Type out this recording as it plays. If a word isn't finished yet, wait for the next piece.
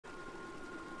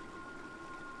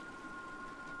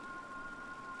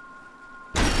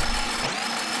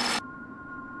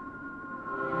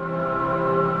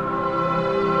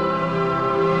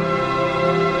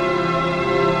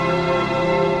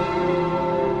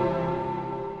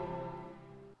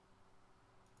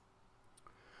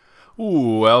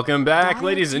Welcome back,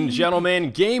 ladies and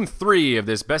gentlemen. Game 3 of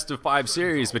this best of 5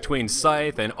 series between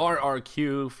Scythe and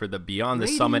RRQ for the Beyond the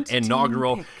Summit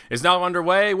Inaugural is now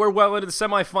underway. We're well into the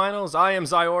semifinals. I am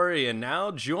Zyori, and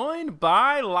now joined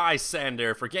by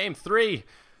Lysander for Game 3.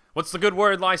 What's the good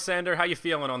word, Lysander? How you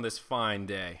feeling on this fine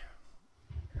day?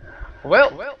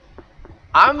 Well,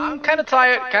 I'm kind of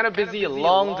tired, kind of busy, a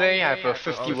long day. I have a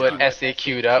 50-word essay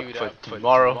queued up for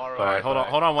tomorrow. Alright, hold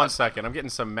on 1 second. I'm getting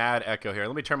some mad echo here.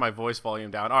 Let me turn my voice volume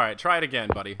down. Alright, try it again,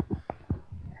 buddy.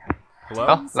 Hello?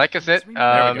 Oh, like I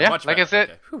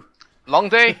said, long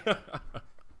day.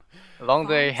 Long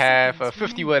day, have a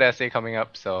 50-word essay coming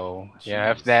up, so yeah, I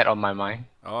have that on my mind.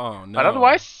 Oh, no. But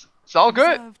otherwise, it's all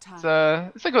good. It's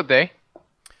a good day.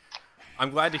 I'm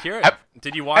glad to hear it.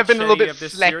 Did you watch I've been a little bit of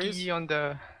this slacky series? on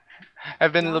the...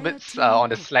 I've been a little bit on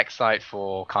the slack side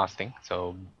for casting,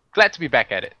 so glad to be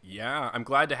back at it. Yeah, I'm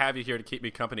glad to have you here to keep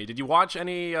me company. Did you watch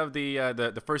any of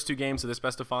the first 2 games of this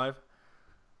best of 5?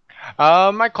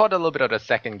 I caught a little bit of the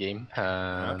second game.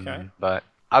 Okay. But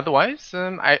otherwise,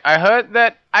 I heard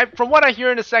that from what I hear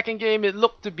in the second game, it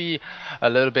looked to be a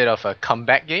little bit of a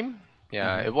comeback game.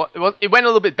 Yeah, it went a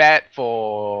little bit bad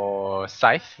for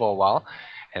Scythe for a while,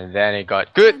 and then it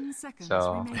got good.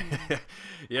 So.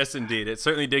 Yes, indeed. It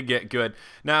certainly did get good.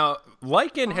 Now,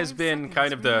 Lycan has been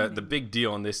kind of the big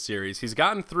deal in this series. He's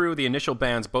gotten through the initial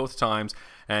bans both times,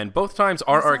 and both times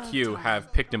RRQ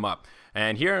have picked him up.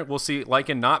 And here we'll see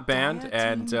Lycan not banned,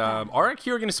 and RRQ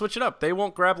are going to switch it up. They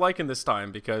won't grab Lycan this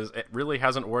time because it really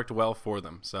hasn't worked well for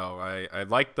them. So I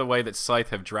like the way that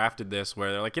Scythe have drafted this,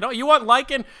 where they're like, you know, you want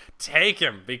Lycan? Take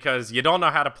him, because you don't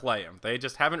know how to play him. They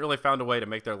just haven't really found a way to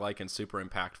make their Lycan super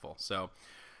impactful. So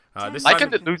this time,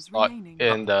 Lycan did lose a lot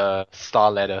in the Star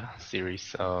Ladder series,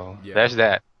 so yeah. There's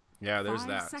that. Yeah, there's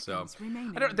that. So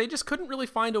they just couldn't really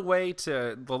find a way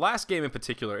to. The last game in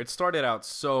particular, it started out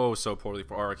so poorly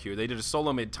for RRQ. They did a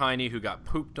solo mid Tiny who got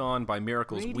pooped on by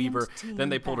Miracle's Weaver. Then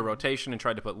they pulled a rotation and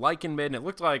tried to put Lycan mid, and it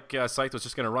looked like Scythe was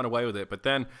just going to run away with it. But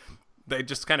then they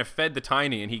just kind of fed the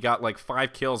Tiny, and he got like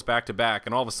 5 kills back to back,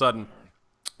 and all of a sudden,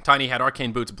 Tiny had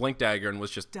Arcane Boots, Blink Dagger, and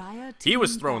was just he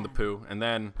was throwing the poo, and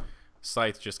then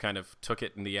Scythe just kind of took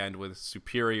it in the end with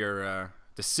superior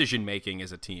decision making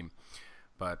as a team.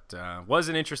 But was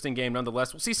an interesting game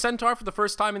nonetheless. We'll see Centaur for the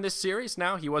first time in this series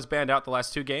now. He was banned out the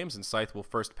last 2 games, and Scythe will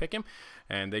first pick him.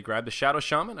 And they grabbed the Shadow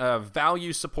Shaman. A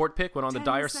value support pick went on the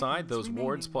Dire side. Those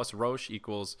wards plus Roche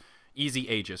equals easy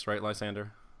Aegis, right,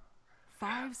 Lysander?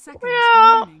 5 seconds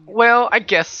remaining. Well, I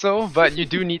guess so, but you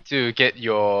do need to get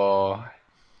your...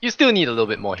 You still need a little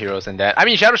bit more heroes than that. I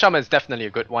mean, Shadow Shaman is definitely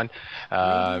a good one.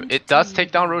 It does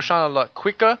take down Roshan a lot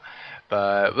quicker.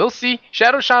 But we'll see.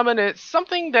 Shadow Shaman is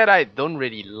something that I don't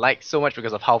really like so much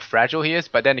because of how fragile he is.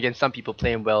 But then again, some people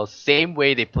play him well, same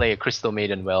way they play a Crystal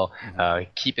Maiden well.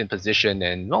 Keep in position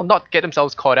and not get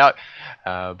themselves caught out.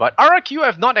 But RRQ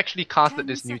have not actually casted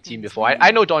this new team before.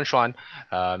 I know Don Juan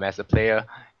as a player.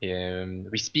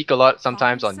 We speak a lot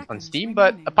sometimes on Steam.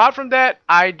 But apart from that,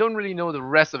 I don't really know the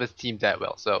rest of his team that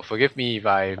well. So forgive me if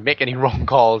I make any wrong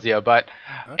calls here. But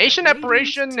Asian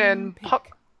Apparition and Puck...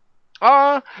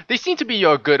 they seem to be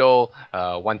your good old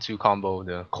 1-2 combo,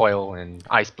 the Coil and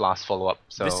Ice Blast follow-up.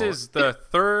 So this is the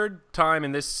 3rd time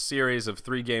in this series of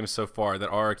 3 games so far that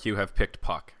RRQ have picked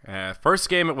Puck. First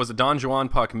game it was a Don Juan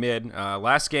Puck mid.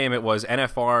 Last game it was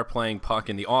NFR playing Puck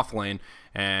in the off lane,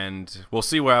 and we'll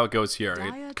see how it goes here.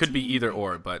 It could be either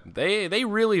or, but they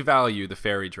really value the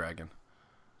Fairy Dragon.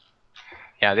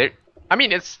 Yeah, I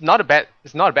mean, it's not a bad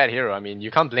hero. I mean,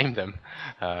 you can't blame them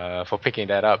for picking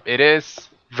that up. It is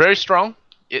very strong.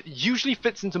 It usually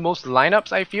fits into most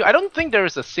lineups, I feel. I don't think there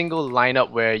is a single lineup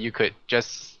where you could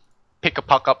just pick a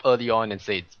Puck up early on and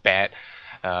say it's bad.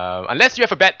 Unless you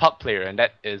have a bad Puck player, and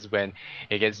that is when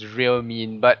it gets real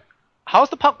mean. But how's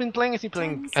the Puck been playing? Has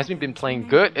he been playing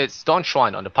good? It's Don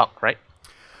Juan on the Puck, right?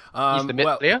 He's the mid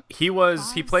player?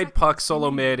 He played Puck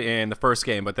solo mid in the first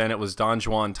game, but then it was Don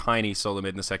Juan Tiny solo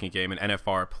mid in the second game, and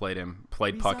NFR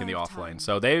played Puck in the off lane.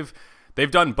 So they've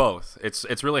done both.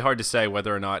 It's really hard to say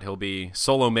whether or not he'll be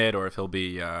solo mid or if he'll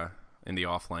be in the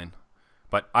off lane.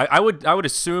 But I would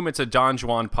assume it's a Don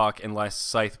Juan Puck unless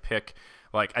Scythe pick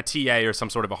like a TA or some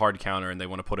sort of a hard counter and they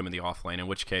want to put him in the off lane, in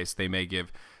which case they may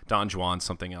give Don Juan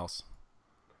something else.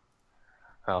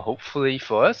 Hopefully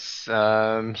for us.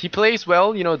 He plays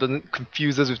well, you know, doesn't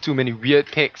confuse us with too many weird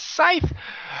picks. Scythe,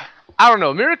 I don't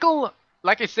know, Miracle...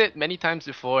 Like I said many times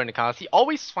before in the cast, he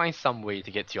always finds some way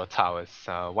to get to your towers,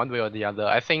 one way or the other.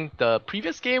 I think the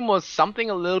previous game was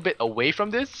something a little bit away from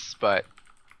this, but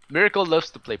Miracle loves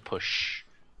to play push.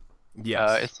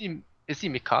 Yes. Is he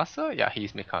Mikasa? Yeah,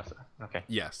 he's Mikasa. Okay.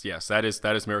 Yes, that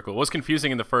is Miracle. It was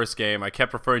confusing in the first game. I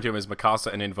kept referring to him as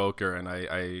Mikasa and Invoker, and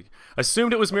I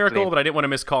assumed it was Miracle, but I didn't want to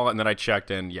miscall it, and then I checked,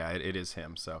 and yeah, it is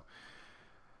him. So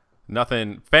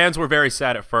nothing. Fans were very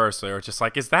sad at first. They were just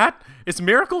like, is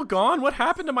Miracle gone? What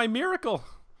happened to my Miracle?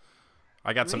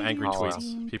 I got some angry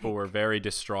tweets. People were very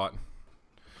distraught.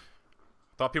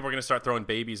 Thought people were gonna start throwing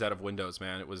babies out of windows,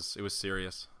 man. It was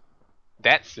serious.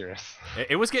 That's serious.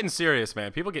 It was getting serious,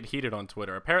 man. People get heated on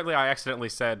Twitter. Apparently, I accidentally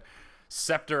said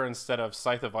Scepter instead of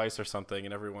Scythe of Ice or something,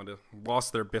 and everyone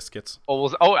lost their biscuits.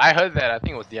 Oh, I heard that. I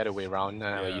think it was the other way around.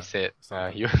 You said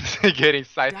you were getting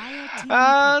Scythe.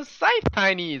 Scythe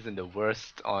Tiny isn't the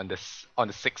worst on the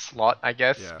 6th slot, I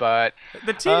guess. Yeah. But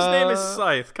the team's name is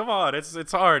Scythe. Come on,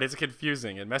 it's hard. It's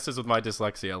confusing. It messes with my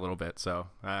dyslexia a little bit. So,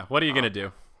 what are you gonna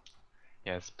do?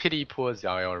 Yes, pity poor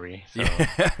Xiaoyori. So.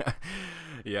 Yeah.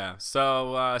 Yeah,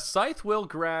 so Scythe will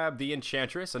grab the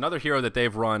Enchantress, another hero that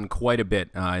they've run quite a bit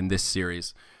in this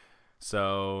series.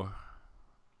 So,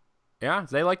 yeah,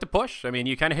 they like to push. I mean,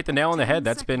 you kind of hit the nail on the head.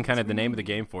 That's been kind of the name of the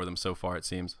game for them so far, it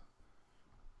seems.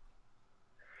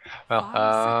 Well,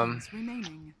 I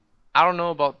don't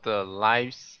know about the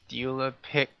Life Stealer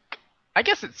pick. I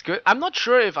guess it's good. I'm not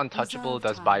sure if Untouchable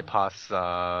does bypass.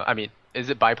 I mean, is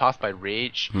it bypassed by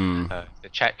Rage? The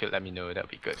chat could let me know.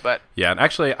 That'd be good. But yeah, and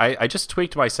actually, I just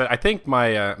tweaked my set. I think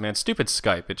my man, stupid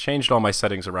Skype. It changed all my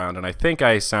settings around, and I think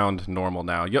I sound normal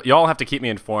now. Y'all have to keep me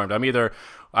informed.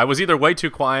 I was either way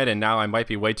too quiet, and now I might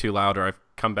be way too loud, or I've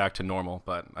come back to normal.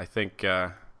 But I think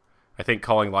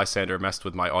calling Lysander messed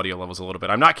with my audio levels a little bit.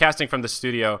 I'm not casting from the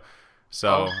studio,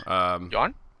 so you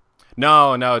on?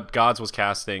 No, Gods was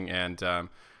casting, and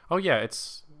oh yeah,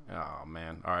 it's oh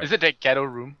man, all right. Is it the ghetto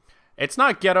room? It's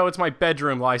not ghetto, it's my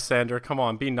bedroom, Lysander. Come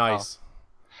on, be nice.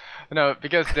 Oh. No,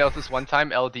 because there was this one time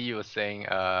LD was saying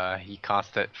he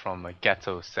casted from a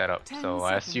ghetto setup, so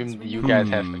I assume you guys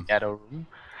have a ghetto room.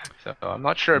 So I'm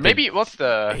not sure. Maybe it was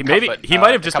the he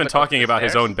might have just been talking about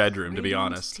his own bedroom, to be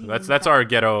honest. That's our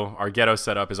ghetto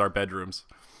setup is our bedrooms.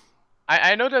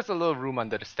 I know there's a little room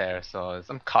under the stairs, so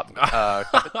some oh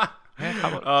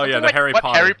yeah, the Harry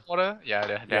Potter. Harry Potter? Yeah,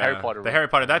 the Harry Potter room. The Harry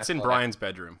Potter, that's in Brian's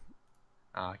bedroom.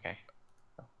 Oh, okay.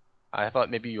 I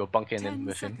thought maybe you were bunking in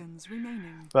with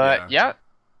him. But yeah,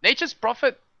 Nature's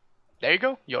Prophet. There you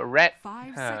go. Your red,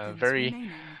 very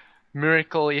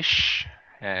miracle-ish.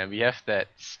 And we have that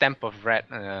stamp of red,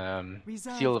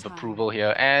 seal of approval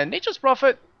here. And Nature's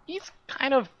Prophet, he's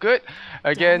kind of good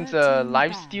against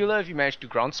Life Stealer if you manage to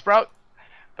Ground Sprout.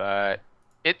 But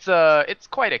it's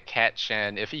quite a catch,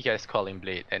 and if he gets Calling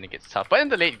Blade, then it gets tough. But in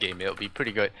the late game, it'll be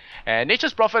pretty good. And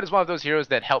Nature's Prophet is one of those heroes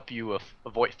that help you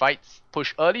avoid fights,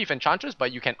 push early with Enchantress,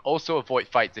 but you can also avoid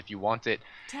fights if you want it.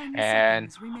 And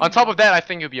on top of that, I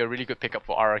think it'll be a really good pickup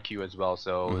for RRQ as well.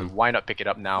 So why not pick it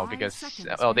up now? Because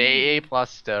well, the AA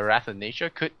plus the Wrath of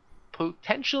Nature could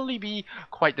potentially be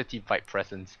quite the teamfight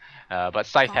presence. But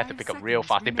Scythe had to pick up real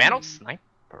fast. They banned out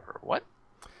Sniper. What?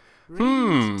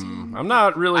 I'm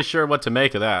not really sure what to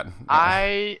make of that.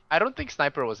 I don't think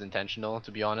Sniper was intentional,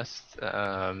 to be honest.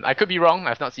 I could be wrong.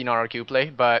 I've not seen RRQ play,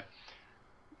 but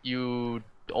you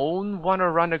don't want to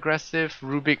run aggressive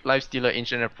Rubik Lifestealer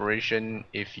Ancient Operation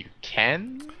if you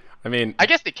can. I mean, I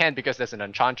guess they can because there's an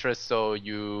Enchantress, so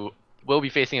you will be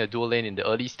facing a dual lane in the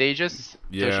early stages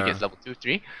until she gets level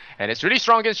 2-3, and it's really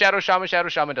strong against Shadow Shaman. Shadow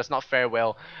Shaman does not fare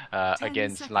well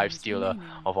against Lifestealer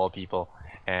of all people,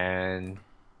 and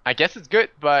I guess it's good,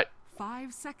 but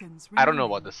 5 seconds I don't know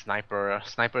about the Sniper.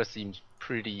 Sniper seems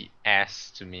pretty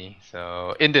ass to me.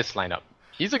 So in this lineup,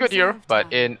 he's a good hero,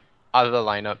 but in other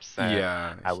lineups,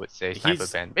 I would say Sniper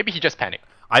ban. Maybe he just panicked.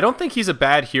 I don't think he's a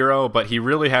bad hero, but he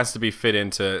really has to be fit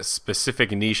into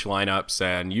specific niche lineups,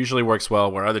 and usually works well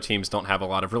where other teams don't have a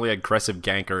lot of really aggressive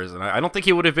gankers. And I don't think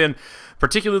he would have been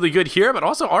particularly good here, but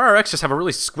also RRX just have a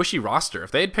really squishy roster.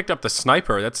 If they had picked up the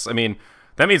Sniper,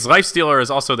 that means Lifestealer is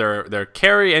also their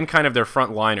carry and kind of their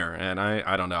front liner, and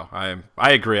I don't know.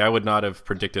 I agree. I would not have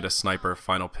predicted a Sniper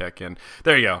final pick, and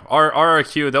there you go.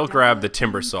 RRQ, they'll grab the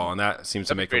Timbersaw, and that seems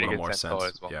to make a little more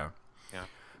sense. Well. Yeah.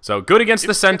 So good against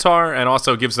the Centaur, and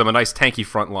also gives them a nice tanky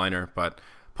front liner, but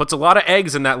puts a lot of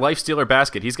eggs in that Lifestealer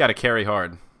basket. He's got to carry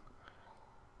hard.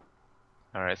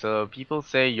 Alright, so people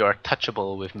say you're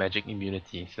touchable with Magic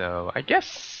Immunity, so I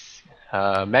guess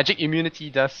Magic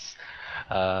Immunity does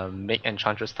make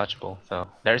Enchantress touchable, so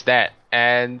there's that.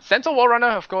 And Centaur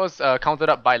Warrunner, of course, countered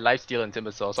up by Lifesteal and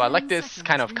Timbersaw, so I like this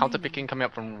kind of counter picking coming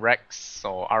up from Rex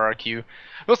or RRQ.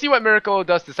 We'll see what Miracle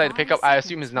does decide to pick up. I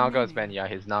assume his Naga is banned. Yeah,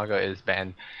 his Naga is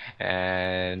banned.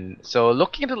 And so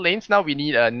looking at the lanes now, we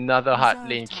need another hard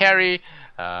lane carry.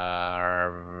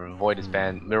 Void is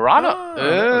banned.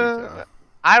 Mirana?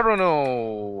 I don't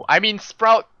know. I mean,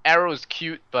 Sprout arrow is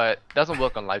cute, but doesn't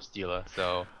work on Lifestealer,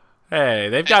 so... Hey,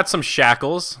 they've got some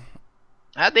shackles.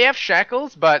 They have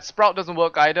shackles, but Sprout doesn't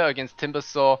work either against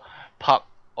Timbersaw, Puck,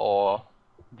 or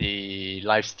the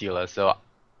Lifestealer, so...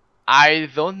 I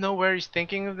don't know where he's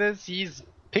thinking of this. He's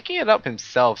picking it up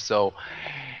himself, so...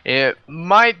 It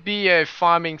might be a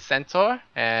farming centaur,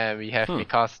 and we have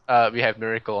we have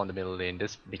Miracle on the middle lane.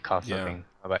 This Mikasa thing,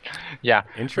 but yeah,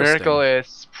 Miracle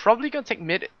is probably gonna take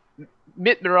mid.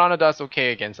 Mid Mirana does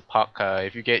okay against a Puck.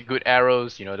 If you get good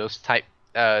arrows, you know those type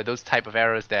of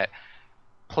arrows that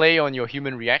play on your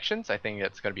human reactions. I think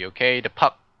that's gonna be okay. The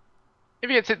Puck, if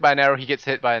he gets hit by an arrow, he gets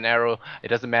hit by an arrow. It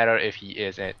doesn't matter if he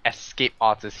is an escape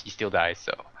artist, he still dies.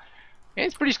 So. And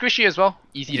it's pretty squishy as well,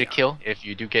 easy to kill if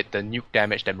you do get the nuke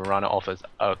damage that Mirana offers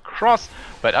across.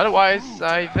 But otherwise,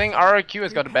 I think RRQ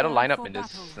has got a better lineup in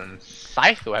this, and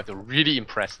Scythe will have to really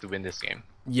impress to win this game.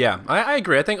 Yeah, I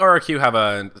agree. I think RRQ have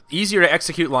a easier to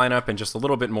execute lineup and just a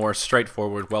little bit more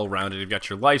straightforward, well-rounded. You've got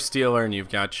your Lifestealer and you've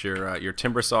got your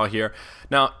Timbersaw here.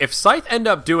 Now, if Scythe end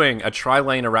up doing a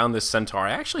tri-lane around this Centaur,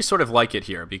 I actually sort of like it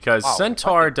here because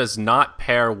Centaur does not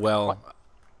pair well.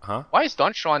 Huh? Why is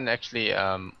Don Juan actually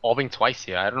orbing twice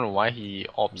here? I don't know why he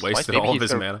orbs twice. Wasted all of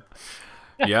his mana.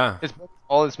 Yeah.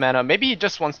 All his mana. Maybe he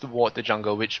just wants to ward the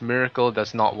jungle, which Miracle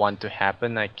does not want to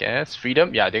happen, I guess.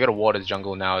 Freedom? Yeah, they're gonna ward his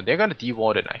jungle now. They're gonna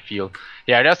de-ward it, I feel.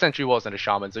 Yeah, there's sentry walls on the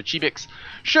Shaman, so Chibix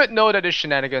should know that there's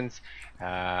shenanigans.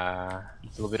 A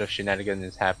little bit of shenanigans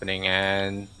is happening,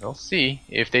 and we'll see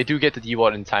if they do get the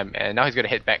de-ward in time. And now he's gonna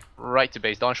head back right to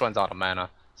base. Don Juan's out of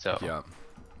mana, so... Yeah.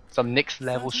 Some next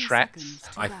level strats.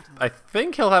 I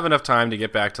think he'll have enough time to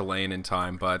get back to lane in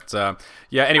time, but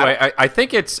yeah. Anyway, I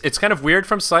think it's kind of weird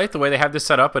from Scythe the way they have this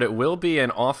set up, but it will be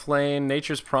an off lane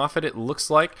Nature's Prophet. It looks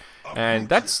like, and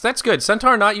that's good.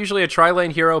 Centaur not usually a tri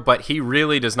lane hero, but he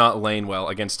really does not lane well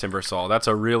against Timbersaw. That's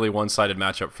a really one-sided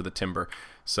matchup for the Timber.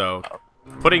 So.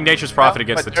 Putting Nature's Prophet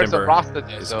against the Timber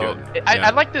is good.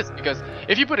 I like this because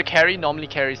if you put a carry, normally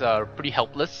carries are pretty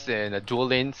helpless in a dual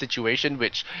lane situation,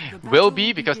 which will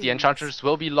be because the Enchantress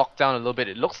will be locked down a little bit.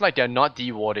 It looks like they're not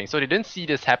de-warding, so they didn't see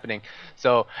this happening.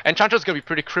 So Enchantress is going to be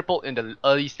pretty crippled in the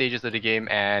early stages of the game,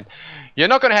 and you're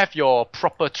not going to have your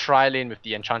proper tri-lane with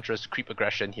the Enchantress creep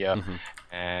aggression here.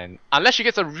 And unless she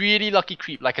gets a really lucky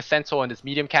creep like a Centaur in this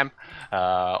medium camp,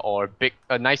 or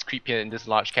a nice creep here in this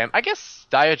large camp, I guess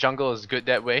Dire Jungle is good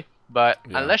that way. But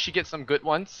unless she gets some good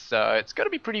ones, it's gonna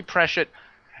be pretty pressured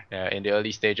in the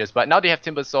early stages. But now they have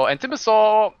Timbersaw, and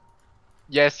Timbersaw,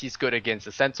 yes, he's good against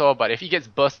the Centaur, but if he gets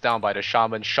burst down by the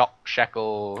Shaman, Shock,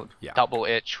 Shackle, Double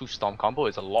Edge, Hoof Storm combo,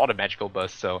 it's a lot of magical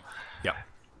burst. So you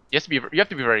have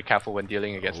to be very careful when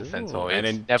dealing against the Centaur.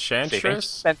 And Enchantress?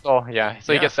 Centaur, yeah.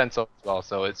 So you get Centaur as well,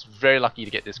 so it's very lucky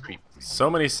to get this creep. So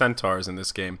many Centaurs in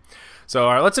this game. So,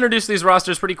 all right, let's introduce these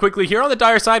rosters pretty quickly. Here on the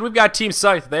Dire side, we've got Team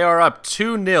Scythe. They are up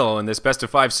 2-0 in this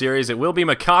best-of-5 series. It will be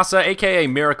Mikasa, a.k.a.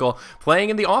 Miracle, playing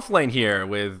in the off lane here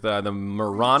with the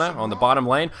Mirana on the bottom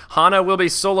lane. Hana will be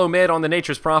solo mid on the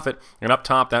Nature's Prophet. And up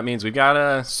top, that means we've got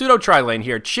a pseudo-tri lane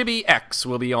here. Chibi X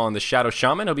will be on the Shadow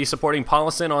Shaman. He'll be supporting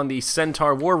Polisin on the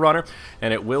Centaur War Runner.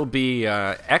 And it will be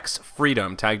X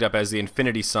Freedom, tagged up as the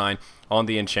Infinity Sign on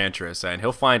the Enchantress. And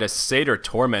he'll find a Satyr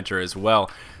Tormentor as well.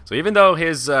 So even though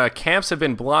his camps have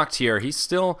been blocked here, he's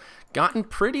still gotten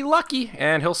pretty lucky,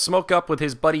 and he'll smoke up with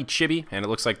his buddy Chibi, and it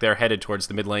looks like they're headed towards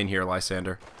the mid lane here,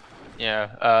 Lysander.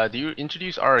 Yeah, do you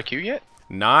introduce RRQ yet?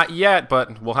 Not yet,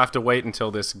 but we'll have to wait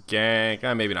until this gank.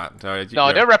 Maybe not.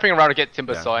 No, they're wrapping around to get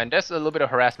Timbersaw, and there's a little bit of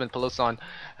harassment. Peloson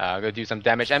gonna do some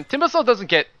damage, and Timbersaw doesn't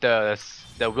get the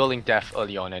Willing Death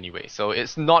early on anyway, so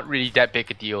it's not really that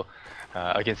big a deal.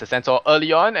 Against the Centaur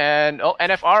early on, and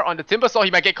NFR on the Timbersaw,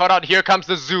 he might get caught out. Here comes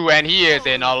the Zoo, and he is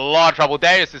in a lot of trouble.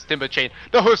 There is his Timber Chain,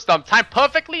 the Hoof Stomp, timed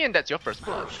perfectly, and that's your first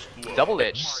blood. Double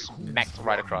Edge, smacked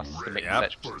right across to make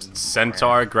the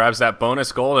Centaur grabs that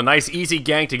bonus gold, a nice easy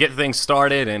gank to get things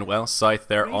started, and well, Scythe,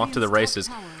 they're off to the races.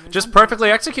 Just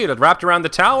perfectly executed, wrapped around the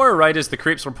tower right as the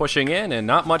creeps were pushing in, and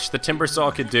not much the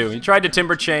Timbersaw could do. He tried to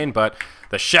Timber Chain, but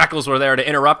the Shackles were there to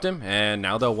interrupt him, and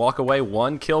now they'll walk away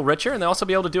one kill richer, and they'll also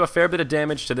be able to do a fair bit of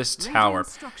damage to this tower.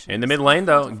 In the mid lane,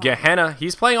 though, Gehenna,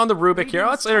 he's playing on the Rubik here.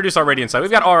 Let's introduce our Radiant side.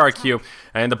 We've got RRQ,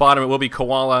 and the bottom it will be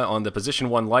Koala on the position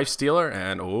 1 Lifestealer,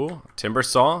 and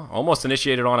Timbersaw, almost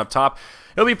initiated on up top.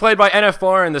 He'll be played by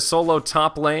NFR in the solo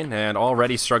top lane, and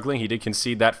already struggling. He did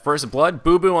concede that first blood.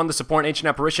 Boo Boo on the support Ancient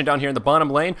Apparition down here in the bottom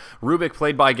lane. Rubik,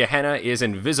 played by Gehenna, is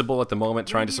invisible at the moment,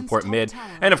 trying to support mid.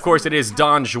 And of course, it is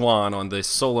Don Juan on the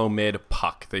solo mid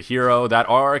Puck, the hero that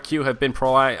RRQ have been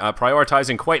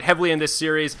prioritizing quite heavily in this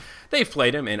series. They've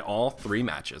played him in all 3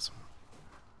 matches.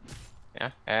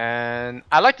 Yeah, and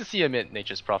I like to see him at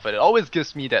Nature's Prophet. It always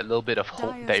gives me that little bit of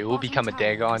hope that it will become a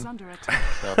Dagon.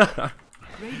 So,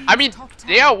 I mean,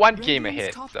 they are 1 game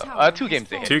ahead, so 2 games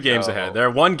ahead. 2 games so ahead.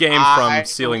 They're 1 game from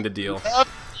sealing the deal. Love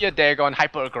to see a Dagon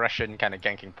hyper aggression kind of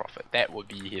ganking Prophet. That would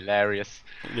be hilarious.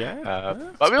 Yeah,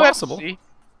 but we'll possible. have to see.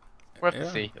 We'll have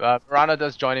to see. Mirana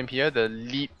does join him here. The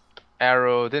leap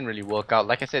arrow didn't really work out.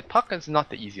 Like I said, Puck is not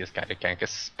the easiest guy to gank,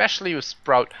 especially with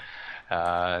Sprout.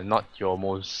 Not your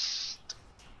most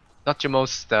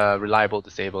reliable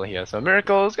disable here. So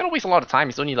Miracle is gonna waste a lot of time.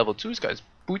 He's only level 2. He's got his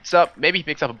boots up. Maybe he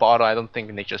picks up a bottle. I don't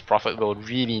think Nature's Prophet will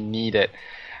really need it.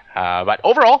 But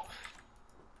overall,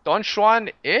 Don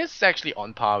Juan is actually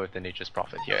on par with the Nature's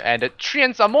Prophet here, and the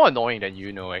Treants are more annoying than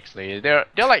you know. Actually, they're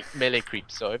like melee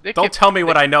creeps. So if they don't tell me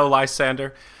what I know,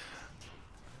 Lysander.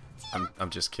 I'm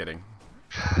just kidding.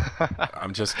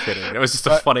 I'm just kidding. It was just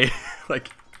a funny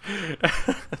like.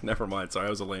 Never mind. Sorry, that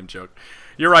was a lame joke.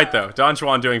 You're right though. Don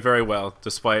Juan doing very well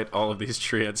despite all of these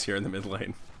Treants here in the mid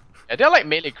lane. Yeah, they're like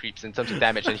melee creeps in terms of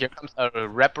damage, and here comes a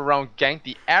wraparound gank.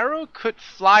 The arrow could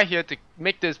fly here to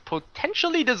make this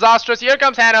potentially disastrous. Here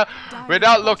comes Hannah.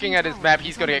 Without looking at his map,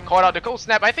 he's gonna get caught out. The cold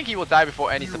snap. I think he will die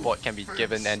before any support can be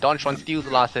given, and Don Juan steals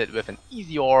the last hit with an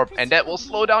easy orb, and that will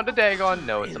slow down the Dagon.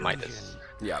 No, it's a Midas.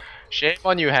 Yeah. Shame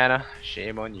on you, Hannah.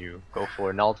 Shame on you. Go for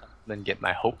an ult and get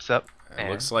my hopes up. It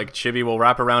looks like Chibi will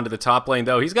wrap around to the top lane,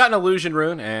 though. He's got an illusion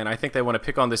rune, and I think they want to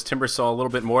pick on this Timbersaw a little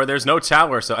bit more. There's no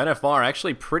tower, so NFR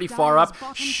actually pretty far up.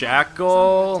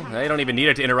 Shackle. They don't even need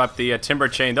it to interrupt the Timber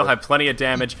Chain. They'll have plenty of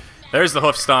damage. There's the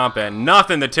Hoof Stomp, and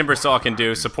nothing the Timbersaw can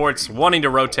do. Support's wanting to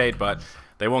rotate, but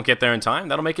they won't get there in time.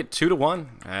 That'll make it 2-1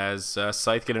 as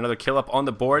Scythe get another kill up on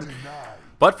the board.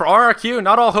 But for RRQ,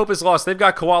 not all hope is lost. They've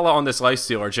got Koala on this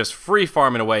Lifestealer, just free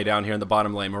farming away down here in the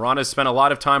bottom lane. Mirana's spent a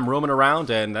lot of time roaming around,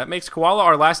 and that makes Koala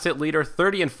our last hit leader,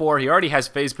 30-4. He already has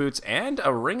Phase Boots and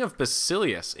a Ring of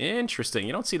Basilius. Interesting.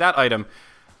 You don't see that item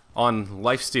on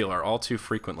Lifestealer all too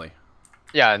frequently.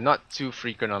 Yeah, not too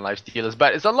frequent on Lifestealers,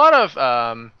 but it's a lot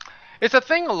of it's a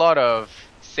thing a lot of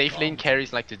safe lane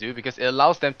carries like to do because it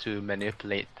allows them to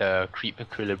manipulate the creep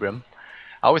equilibrium.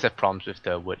 I always have problems with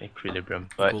the word equilibrium,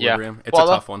 but yeah, it's a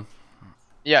tough one.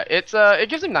 Yeah, it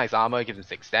gives him nice armor, it gives him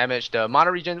 6 damage. The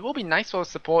mana regen will be nice for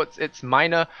supports. It's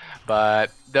minor,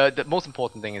 but the most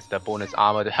important thing is the bonus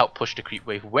armor to help push the creep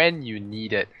wave when you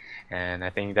need it, and I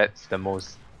think that's the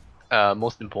most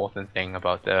important thing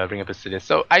about the Ring of Basilius.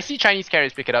 So I see Chinese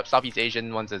carriers pick it up, Southeast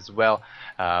Asian ones as well,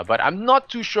 but I'm not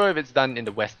too sure if it's done in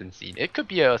the Western scene. It could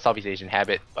be a Southeast Asian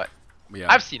habit, but yeah.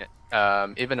 I've seen it.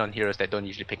 Even on heroes that don't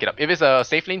usually pick it up. If it's a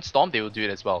safe lane Storm, they will do it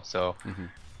as well. So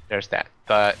there's that.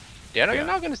 But they're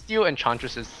not going to steal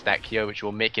Enchantress's stack here, which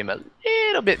will make him a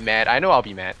little bit mad. I know I'll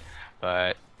be mad,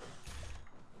 but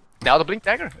now the Blink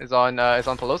Dagger is on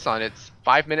Peloson. It's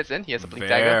 5 minutes in. He has a Blink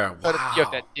Dagger. Wow.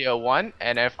 Of that tier 1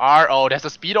 NFR. Oh, there's a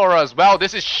Speed Aura as well.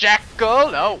 This is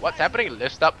Shackle. Oh, what's happening?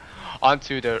 Lifts up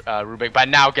onto the Rubik, but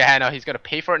now Gehenna, he's gonna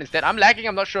pay for it instead. I'm lagging,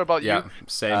 I'm not sure about you.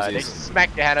 Same. They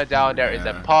smack Gehenna down, there is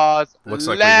a pause. Looks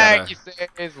like lag, he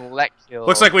says, lag kill.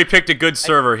 Looks like we picked a good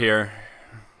server here.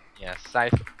 Yeah,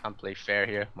 Scythe can't play fair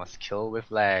here, must kill with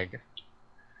lag.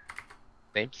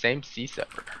 Same C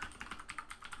server.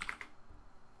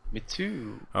 Me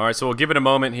too. Alright, so we'll give it a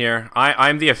moment here.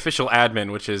 I'm the official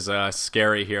admin, which is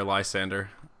scary here, Lysander.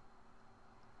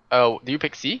 Oh, do you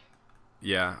pick C?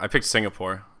 Yeah, I picked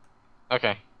Singapore.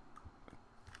 Okay.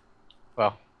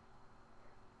 Well,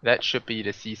 that should be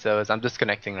the C servers. I'm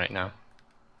disconnecting right now.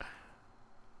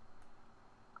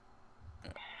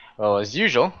 Well, as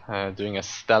usual, doing a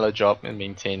stellar job in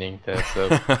maintaining the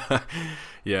server.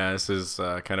 Yeah, this is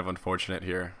kind of unfortunate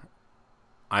here.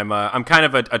 I'm kind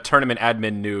of a tournament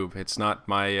admin noob. It's not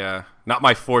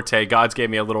my forte. Gods gave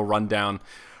me a little rundown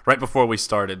right before we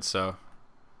started, so.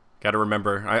 Gotta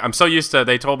remember, I'm so used to,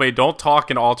 they told me don't talk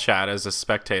in all chat as a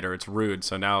spectator, it's rude,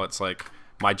 so now it's like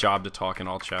my job to talk in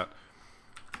all chat.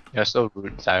 You're so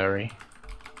rude, Diary.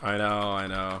 I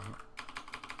know.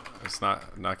 It's not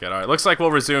good. Alright, looks like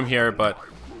we'll resume here, but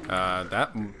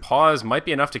that pause might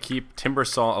be enough to keep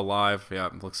Timbersaw alive. Yeah,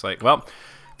 looks like, well,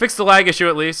 fixed the lag issue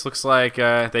at least. Looks like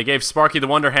they gave Sparky the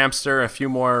Wonder Hamster a few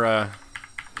more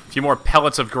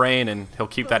pellets of grain, and he'll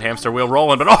keep that hamster wheel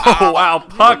rolling. But oh wow,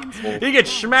 Puck! He gets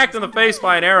smacked in the face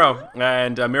by an arrow,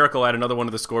 and Miracle had another one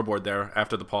to the scoreboard there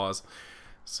after the pause.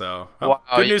 So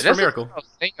good news for Miracle. I was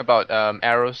thinking about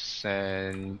arrows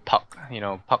and Puck. You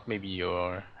know, Puck may be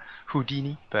your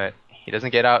Houdini, but he doesn't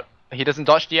get out. He doesn't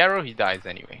dodge the arrow. He dies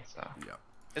anyway. So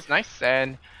it's nice.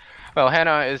 And well,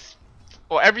 Hannah is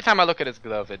Well, every time I look at his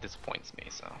glove, it disappoints me.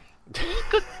 So he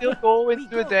could still go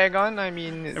into a Dagon. I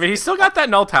mean, he's still got that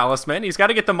null talisman. He's got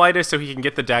to get the Midas so he can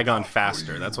get the Dagon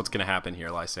faster. That's what's going to happen here,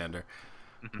 Lysander.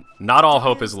 Not all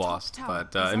hope is lost,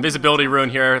 but invisibility rune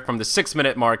here from the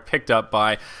 6-minute mark, picked up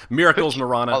by Miracles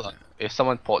Mirana. If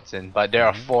someone ports in, but there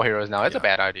are 4 heroes now, it's a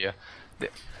bad idea.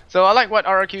 So I like what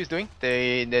RRQ is doing.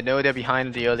 They know they're behind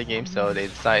in the early game, so they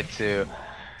decide to,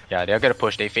 they're gonna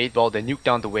push. They fade ball, they nuke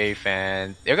down the wave,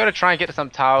 and they're gonna try and get some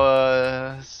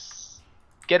towers,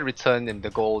 get a return in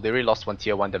the goal. They really lost one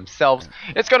tier 1 themselves.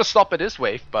 It's gonna stop at this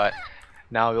wave, but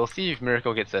now we'll see if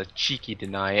Miracle gets a cheeky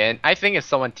deny, and I think if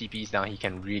someone TPs down, he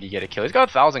can really get a kill. He's got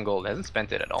 1,000 gold, hasn't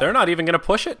spent it at all. They're not even going to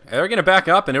push it. They're going to back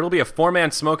up, and it'll be a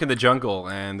 4-man smoke in the jungle,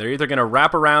 and they're either going to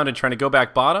wrap around and try to go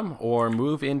back bottom, or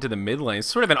move into the mid lane. It's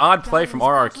sort of an odd play from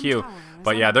RRQ,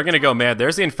 but yeah, they're going to go mad.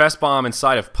 There's the Infest Bomb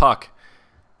inside of Puck,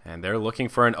 and they're looking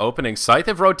for an opening. Scythe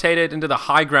have rotated into the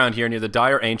high ground here near the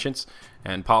Dire Ancients.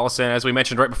 And Paulison, as we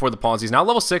mentioned right before the pause, he's now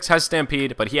level 6, has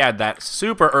Stampede, but he had that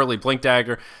super early Blink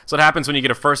Dagger. So what happens when you get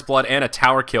a first blood and a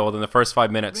tower kill within the first 5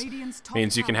 minutes?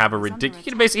 Means you can have a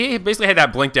ridiculous... He basically had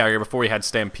that Blink Dagger before he had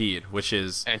Stampede, which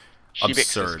is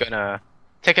absurd. Is gonna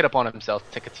take it upon himself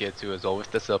to take a tier 2 as well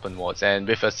with the Serpent Wards. And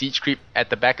with a Siege Creep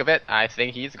at the back of it, I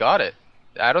think he's got it.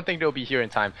 I don't think they'll be here in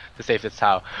time to save this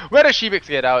tower. Whether Shebix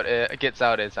gets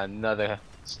out is another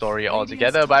story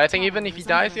altogether, but I think even if he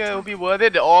dies here, it'll be worth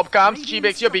it. The orb comes.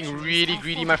 Shebix, you're being really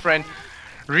greedy, my friend.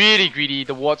 Really greedy.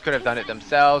 The wards could have done it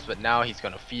themselves, but now he's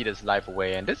gonna feed his life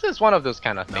away, and this is one of those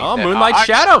kind of things. Oh, Moonlight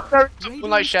Shadow!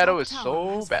 Moonlight Shadow is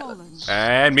so bad.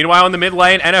 And meanwhile in the mid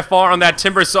lane, NFR on that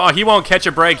Timber Saw, he won't catch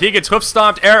a break. He gets hoof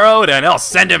stomped, arrowed, and they'll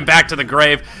send him back to the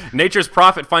grave. Nature's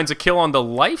Prophet finds a kill on the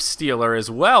Life Stealer as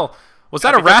well. Was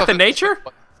that a Wrath of Nature?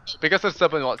 Because of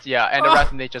Serpent Wards, yeah, and the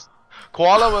Wrath of Nature.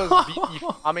 Koala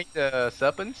was farming the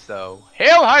serpents, so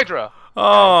Hail Hydra!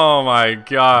 Oh my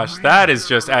gosh, that is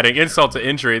just adding insult to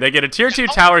injury. They get a tier 2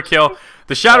 tower kill.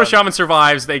 The Shadow Shaman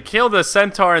survives. They kill the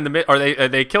Centaur in the mid, or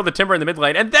they kill the Timber in the mid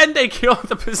lane, and then they kill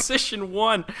the position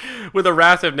 1 with a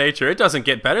Wrath of Nature. It doesn't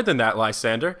get better than that,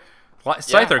 Lysander.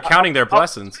 Scythe are counting their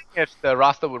blessings. If the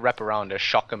Rasta would wrap around and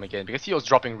shock him again, because he was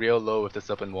dropping real low with the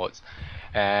Serpent Wards,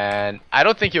 and I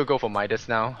don't think he'll go for Midas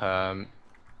now.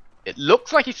 It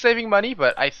looks like he's saving money,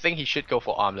 but I think he should go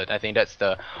for Armlet. I think that's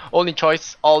the only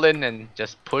choice, all in and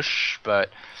just push. But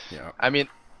I mean,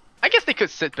 I guess they could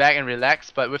sit back and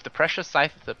relax, but with the pressure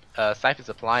Scythe is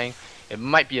applying, it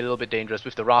might be a little bit dangerous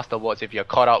with the Rasta Wards. If you're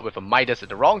caught out with a Midas at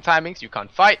the wrong timings, you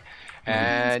can't fight.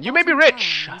 And you may be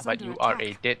rich, but you are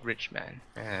a dead rich man.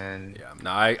 And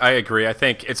no, I agree. I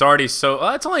think it's already it's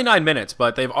only 9 minutes,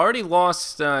 but they've already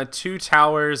lost 2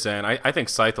 towers, and I think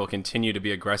Scythe will continue to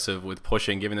be aggressive with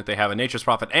pushing, given that they have a Nature's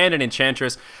Prophet and an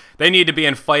Enchantress. They need to be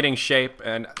in fighting shape.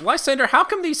 And Lysander, how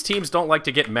come these teams don't like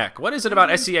to get mech? What is it about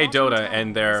SEA Dota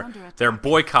and their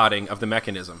boycotting of the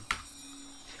mechanism?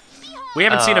 We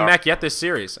haven't seen a mech yet this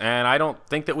series, and I don't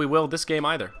think that we will this game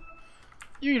either.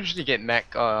 You usually get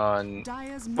mech on,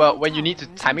 well, when you need to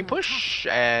timing push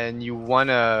and you want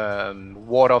to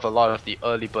ward off a lot of the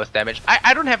early burst damage.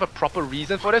 I don't have a proper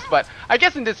reason for this, but I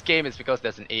guess in this game it's because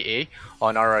there's an AA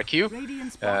on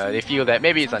RRQ. They feel that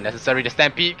maybe it's unnecessary. The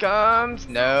Stampede comes.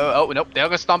 No. Oh, nope. They're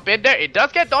going to stomp in there. It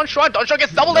does get Donshua. Donshua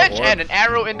gets double edge and an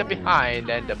arrow in the behind,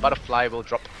 and the butterfly will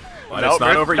drop. But it's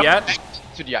not over yet.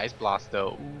 To the Ice Blast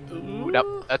though. Ooh,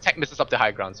 nope. Attack misses up the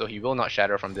high ground, so he will not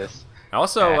shatter from this.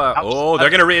 Also, oh, they're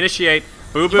gonna reinitiate.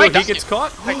 Boo Boo, he gets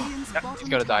caught. He's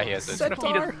gonna die here, so it's gonna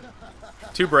feed him.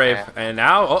 Too brave. And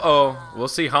now, we'll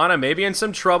see Hana maybe in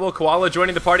some trouble. Koala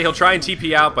joining the party. He'll try and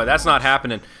TP out, but that's not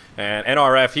happening. And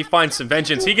NRF, he finds some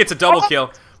vengeance. He gets a double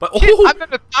kill. But under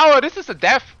the tower, this is a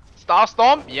death.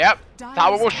 Starstorm, yep.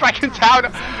 Tower will strike him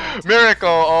down. Miracle,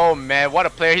 oh man, what a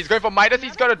player. He's going for Midas.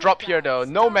 He's gonna drop here though.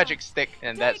 No magic stick,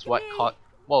 and that's what caught.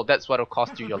 Well, that's what'll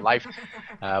cost you your life.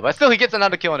 But still, he gets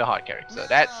another kill on the hard carry. So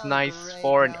that's nice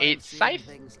for an 8 Scythe.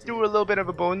 Threw a little bit of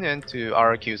a bone into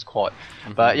RRQ's quad.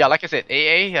 But yeah, like I said,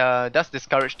 AA does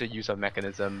discourage the use of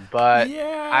mechanism. But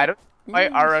I don't know why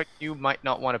RRQ might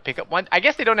not want to pick up one. I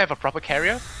guess they don't have a proper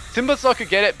carrier. Timbersaw could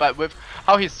get it, but with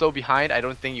how he's so behind, I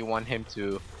don't think you want him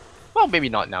to. Well, maybe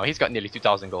not now. He's got nearly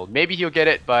 2,000 gold. Maybe he'll get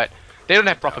it, but they don't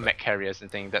have proper mech carriers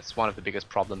and things. That's one of the biggest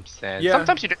problems. And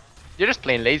sometimes you're just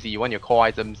plain lazy. You want your core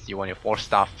items, you want your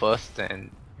 4-star first, and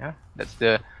yeah,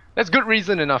 that's good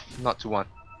reason enough not to want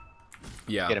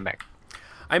get a mech.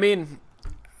 I mean,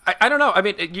 I don't know. I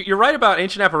mean, you're right about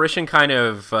Ancient Apparition kind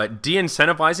of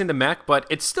de-incentivizing the mech, but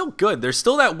it's still good. There's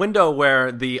still that window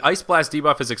where the Ice Blast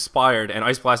debuff is expired and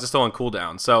Ice Blast is still on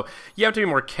cooldown. So you have to be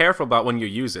more careful about when you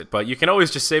use it, but you can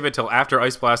always just save it till after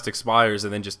Ice Blast expires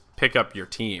and then just pick up your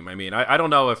team. I mean, I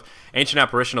don't know if Ancient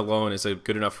Apparition alone is a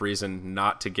good enough reason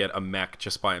not to get a mech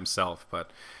just by himself, but...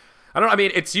 I don't know. I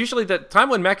mean, it's usually the time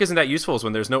when mech isn't that useful is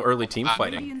when there's no early team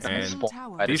fighting. And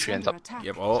these ends up.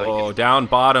 Yep. Oh, down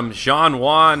bottom, Jean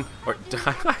Juan, or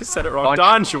I said it wrong.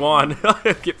 Don Juan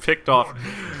get picked off.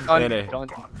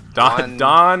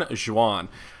 Don Juan.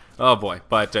 Oh boy,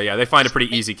 but yeah, they find a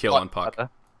pretty easy kill on Puck.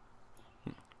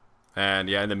 And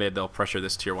yeah, in the mid they'll pressure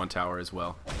this tier 1 tower as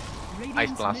well.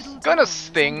 Ice Blast gonna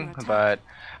sting, but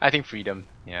I think Freedom.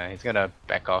 Yeah, he's gonna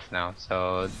back off now.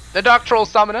 So the Dark Troll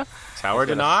Summoner. Tower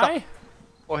deny?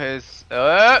 For his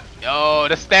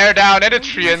the stare down and the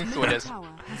Treants with his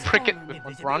Pricket with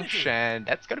Brunch, and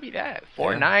that's gonna be that.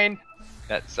 4-9.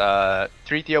 That's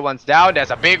 3 tier 1s down. There's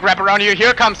a big wrap around here.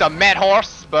 Here comes a Mad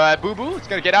Horse, but Boo Boo is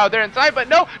gonna get out there inside, but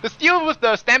no, the steal with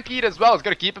the Stampede as well is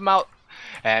gonna keep him out.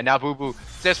 And now Boo Boo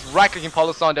just right-clicking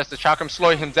Poloson. There's the Chakram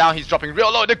slowing him down. He's dropping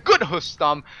real low. The good hoof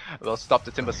stomp will stop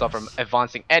the Timbersaw from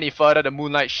advancing any further. The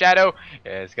Moonlight Shadow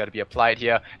is going to be applied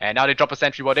here. And now they drop a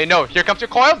sentry wall. They know. Here comes your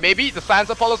coil. Maybe the silence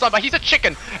of Poloson, but he's a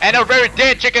chicken. And a very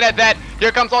dead chicken at that.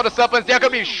 Here comes all the Serpents. They're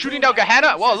going to be shooting down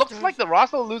Gehenna. Well, it looks like the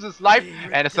Rasta will lose his life.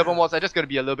 And the Serpent Walls are just going to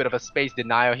be a little bit of a space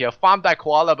denial here. Farmed by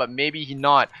Koala, but maybe he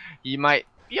not. He might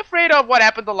be afraid of what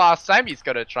happened the last time. He's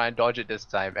gonna try and dodge it this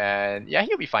time, and yeah,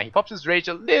 he'll be fine. He pops his rage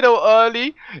a little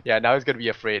early. Yeah, now he's gonna be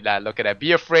afraid. Look at that.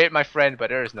 Be afraid, my friend, but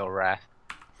there is no wrath.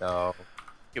 So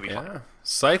he'll be fine.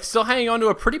 Scythe still hanging on to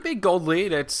a pretty big gold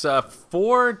lead. It's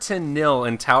 4-0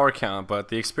 in tower count, but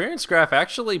the experience graph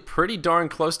actually pretty darn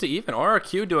close to even.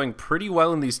 RRQ doing pretty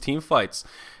well in these team fights.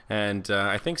 And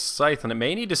I think Scythe, and it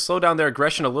may need to slow down their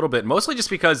aggression a little bit, mostly just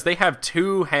because they have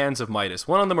 2 Hands of Midas,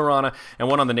 one on the Mirana and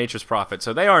one on the Nature's Prophet.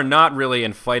 So they are not really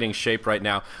in fighting shape right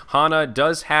now. Hana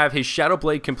does have his Shadow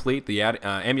Blade complete, the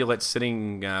amulet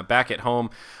sitting back at home,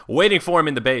 waiting for him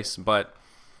in the base, but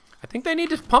I think they need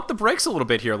to pump the brakes a little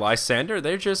bit here, Lysander.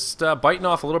 They're just biting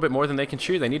off a little bit more than they can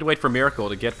chew. They need to wait for Miracle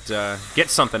to get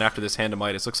something after this Hand of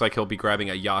Midas. Looks like he'll be grabbing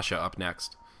a Yasha up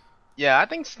next. Yeah, I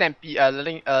think Stampede,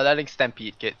 letting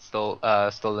Stampede get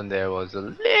stolen there was a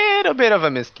little bit of a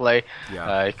misplay.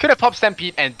 Yeah. It could have popped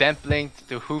Stampede and then blinked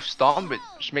to Hoof Stomp,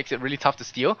 which makes it really tough to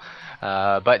steal.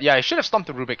 But yeah, he should have stomped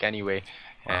the Rubik anyway.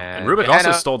 Wow. And Rubik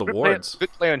also stole the wards.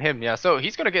 Good play on him, yeah. So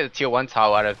he's gonna get a tier 1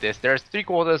 tower out of this. There's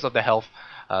 3/4 of the health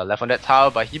left on that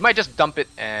tower, but he might just dump it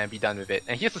and be done with it.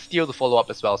 And he has to steal to follow up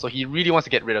as well, so he really wants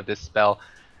to get rid of this spell.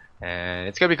 And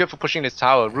it's gonna be good for pushing this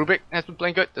tower. Rubik has been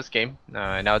playing good this game.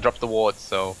 And now drops the wards,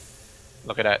 so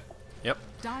look at that. Yep.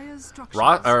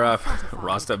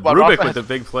 Rasta. Rubik with the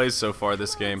big plays so far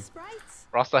this game.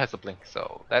 Rasta has a blink,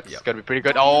 so that's gonna be pretty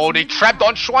good. Oh, they trapped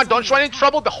Don Juan. Don Juan in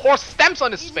trouble. The horse stamps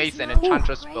on his face, and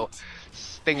Enchantress will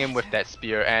sting him with that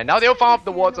spear. And now they'll farm up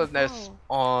the wards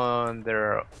on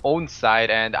their own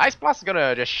side, and Ice Blast is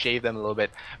gonna just shave them a little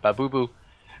bit. But Boo Boo,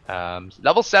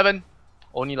 level 7.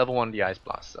 Only level 1 the Ice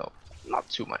Blast, so not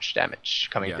too much damage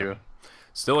coming through.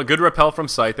 Still a good repel from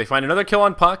Scythe. They find another kill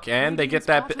on Puck, and they get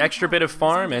that extra bit of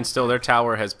farm, and still their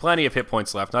tower has plenty of hit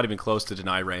points left, not even close to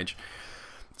deny range.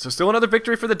 So still another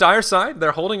victory for the Dire side.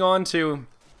 They're holding on to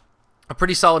a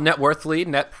pretty solid net worth lead,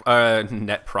 net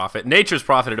profit. Nature's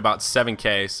Prophet at about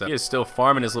 7k, so he is still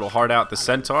farming his little heart out. The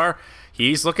Centaur,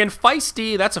 he's looking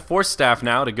feisty. That's a Force Staff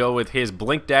now to go with his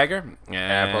Blink Dagger.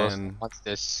 And wants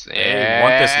this. They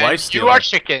want this lifesteal. You are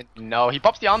chicken. No, he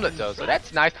pops the armlet though, so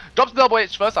that's nice. Drops the double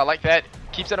H first. I like that.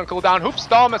 Keeps it on cooldown. Hoof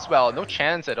Storm as well. No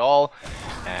chance at all.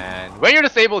 And when you're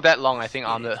disabled that long, I think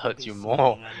armlet hurts you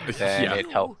more than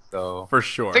it helps. So for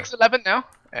sure. 6-11 now.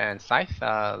 And Scythe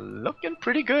looking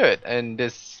pretty good in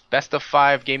this best of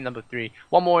 5 game number 3.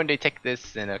 One more and they take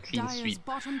this in a clean sweep.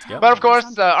 But of course,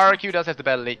 RRQ does have the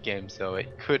better late game, so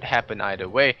it could happen either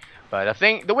way. But I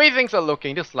think the way things are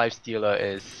looking, this Lifestealer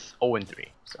is 0-3.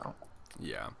 So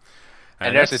yeah.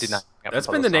 And there's a deny. That's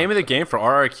been the name of the game for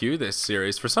RRQ this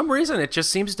series. For some reason, it just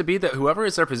seems to be that whoever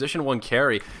is their position 1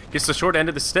 carry gets the short end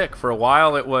of the stick. For a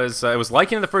while, it was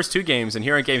Lycan in the first 2 games, and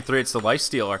here in game 3, it's the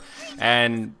Lifestealer.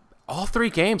 And all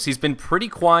 3 games, he's been pretty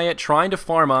quiet, trying to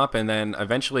farm up, and then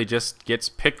eventually just gets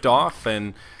picked off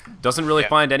and doesn't really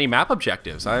find any map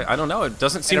objectives. I don't know. It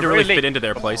doesn't seem to really fit into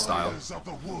their playstyle.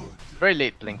 Very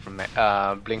late blink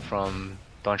from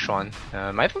Don Juan.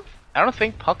 I don't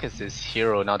think Puck is his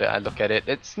hero now that I look at it.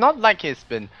 It's not like he's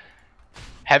been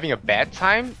having a bad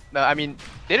time. I mean,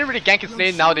 they didn't really gank his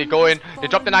lane, now they go in, they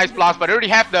drop the nice blast, but they already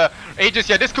have the Aegis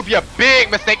here. This could be a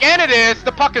big mistake, and it is!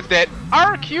 The puck is dead.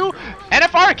 RRQ,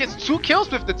 NFR gets 2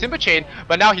 kills with the Timber Chain,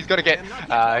 but now he's gonna be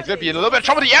in a little bit of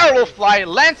trouble. The arrow will fly,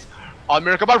 lands on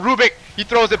Miracle, but Rubik, he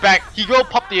throws it back. He will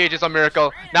pop the Aegis on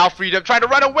Miracle. Now Freedom trying to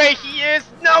run away. He is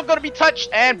now going to be touched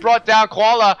and brought down.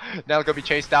 Koala now going to be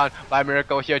chased down by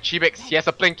Miracle here. Chibix, he has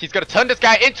a blink. He's going to turn this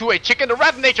guy into a chicken. The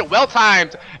Wrath of Nature, well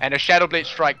timed. And a Shadow Blade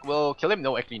Strike will kill him.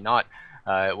 No, actually not.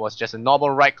 It was just a normal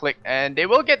right click. And they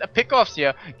will get a pickoffs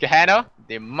here. Hannah,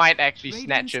 they might actually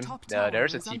snatch him.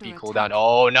 There's a TP cooldown.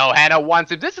 Oh no, Hannah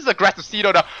wants him. This is aggressive seed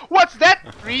order. What's that?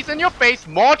 Trees in your face.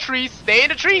 More trees. Stay in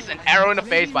the trees. An arrow in the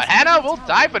face. But Hannah will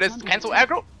die for this. Cancel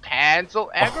aggro.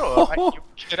 Cancel aggro. Right,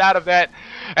 get out of that.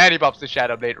 And he pops the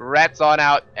Shadow Blade. Rats on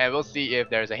out. And we'll see if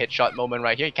there's a headshot moment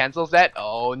right here. He cancels that.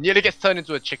 Oh, nearly gets turned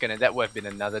into a chicken. And that would have been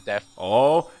another death.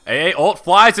 Oh, AA ult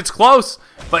flies. It's close.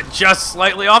 But just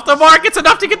slightly off the mark. It's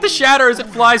enough to get the shatter as it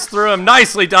flies through him.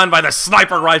 Nicely done by the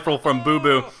sniper rifle from Boo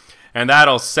Boo. And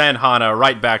that'll send Hana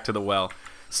right back to the well.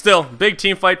 Still, big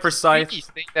team fight for Scythe. He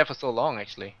stayed there for so long,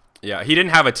 actually. Yeah, he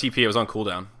didn't have a TP. It was on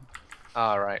cooldown.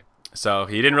 Alright. So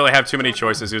he didn't really have too many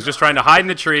choices. He was just trying to hide in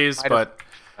the trees, but...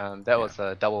 that was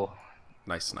a double...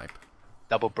 Nice snipe.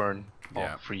 Double burn.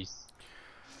 Yeah. Freeze.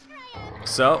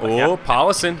 So,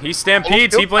 Paulison, he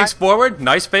stampedes, he blinks forward.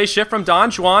 Nice phase shift from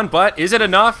Don Juan, but is it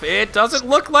enough? It doesn't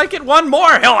look like it. One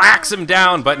more, he'll axe him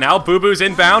down, but now Boo Boo's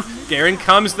inbound. In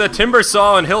comes the Timber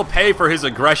Saw, and he'll pay for his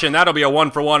aggression. That'll be a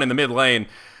 1-for-1 in the mid lane.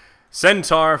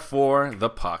 Centaur for the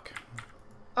puck.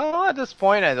 Oh, at this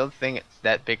point, I don't think it's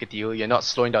that big a deal. You're not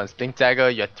slowing down Blink Dagger,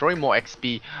 you're throwing more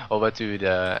XP over to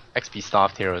the XP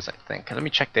staffed heroes, I think. Let me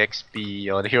check the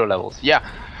XP or the hero levels. Yeah,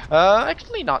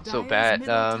 actually not so bad.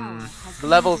 The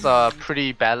levels are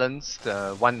pretty balanced,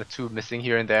 1 or 2 missing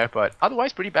here and there, but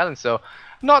otherwise pretty balanced, so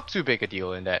not too big a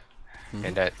deal in that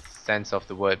sense of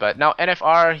the word. But now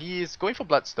NFR, he's going for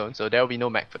Bloodstone, so there will be no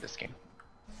mech for this game.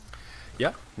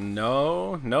 Yep,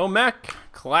 no mech.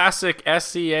 Classic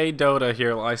SEA Dota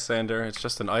here, Lysander. It's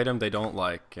just an item they don't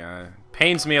like.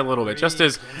 Pains me a little bit, just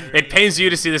as it pains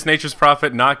you to see this Nature's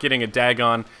Prophet not getting a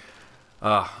daggone.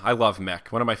 I love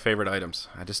mech, one of my favorite items.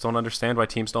 I just don't understand why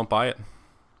teams don't buy it.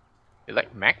 You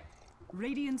like mech?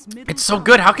 It's so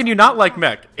good, how can you not like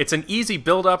mech? It's an easy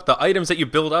build up, the items that you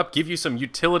build up give you some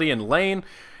utility in lane.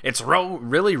 It's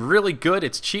really, really good,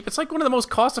 it's cheap. It's like one of the most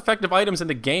cost-effective items in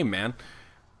the game, man.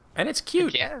 And it's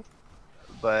cute. Yeah,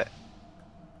 but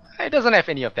it doesn't have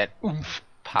any of that oomph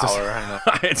power.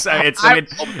 I mean,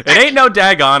 it ain't no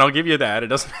Dagon, I'll give you that. It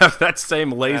doesn't have that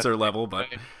same laser level, but...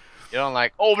 You don't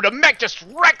like, oh, the mech just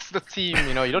wrecks the team,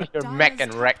 you know, you don't hear mech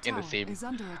and wreck in the same.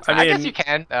 I guess you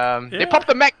can. They pop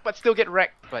the mech but still get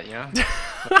wrecked, but you know.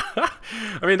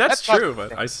 I mean, that's true,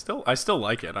 but I still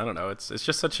like it. I don't know, it's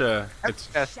just such a...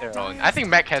 That's their own. I think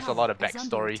mech has a lot of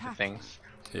backstory to things.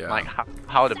 Yeah. Like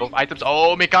how the both items.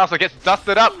 Oh, Mikasa gets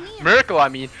dusted up. Miracle, I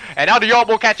mean. And now the York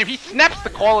will catch him. He snaps the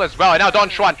call as well. And now Don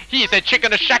Juan, he is a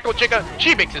chicken, a shackle chicken.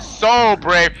 Chibix is so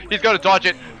brave. He's gonna dodge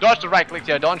it. Dodge the right click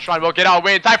here. Don Juan will get out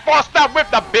way in time. Forced up with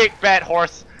the big bad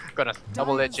horse. Gonna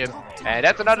double edge him. And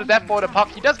that's another death for the puck.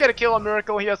 He does get a kill on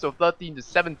Miracle here, so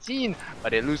 13-17.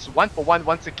 But they lose 1-for-1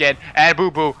 once again. And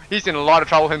Boo Boo, he's in a lot of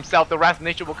trouble himself. The Wrath of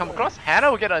Nature will come across. Hannah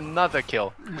will get another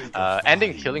kill.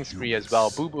 Ending killing spree as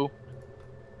well. Boo Boo.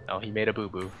 Oh, he made a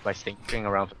boo-boo by stinking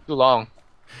around for too long.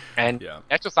 And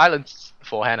actual silence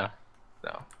for Hannah.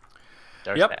 So,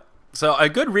 there's that. So, a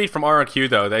good read from RRQ,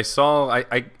 though. They saw,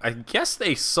 I guess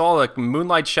they saw like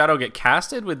Moonlight Shadow get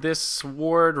casted with this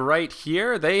ward right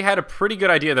here. They had a pretty good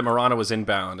idea that Mirana was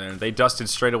inbound, and they dusted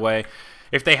straight away.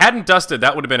 If they hadn't dusted,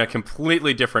 that would have been a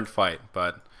completely different fight,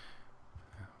 but...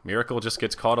 Miracle just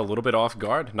gets caught a little bit off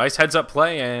guard. Nice heads-up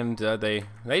play, and they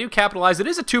do capitalize. It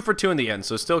is a 2-for-2 in the end,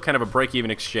 so still kind of a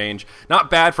break-even exchange. Not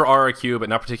bad for RRQ, but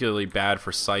not particularly bad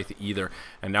for Scythe either.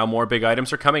 And now more big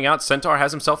items are coming out. Centaur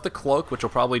has himself the Cloak, which will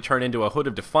probably turn into a Hood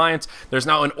of Defiance. There's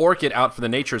now an Orchid out for the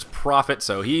Nature's Prophet,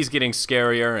 so he's getting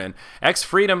scarier. And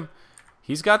X-Freedom,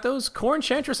 he's got those Core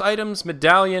Enchantress items,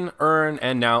 Medallion, Urn,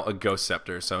 and now a Ghost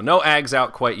Scepter. So no Ags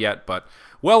out quite yet, but...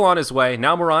 well on his way.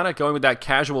 Now Mirana going with that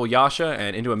casual Yasha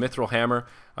and into a Mithril Hammer.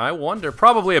 I wonder,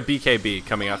 probably a BKB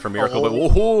coming out from Miracle, but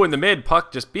woohoo in the mid,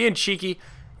 Puck just being cheeky,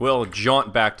 will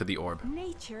jaunt back to the orb.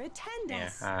 Nature attend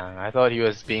us. I thought he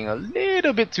was being a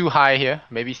little bit too high here.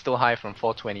 Maybe still high from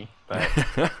 420,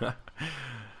 but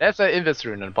that's an Invis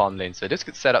Rune on bottom lane, so this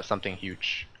could set up something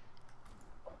huge.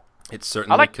 It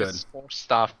certainly I like could. this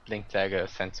 4-staff Blink Dagger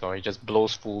Centaur, he just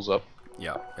blows fools up.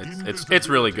 Yeah, it's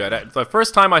really good. The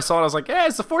first time I saw it, I was like,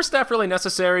 is the Force Staff really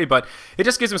necessary? But it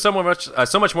just gives him so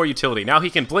much more utility. Now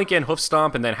he can blink in, Hoof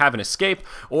Stomp, and then have an escape,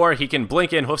 or he can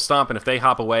blink in, Hoof Stomp, and if they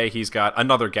hop away, he's got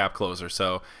another gap closer.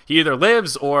 So he either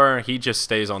lives or he just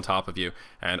stays on top of you.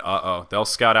 And they'll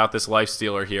scout out this Life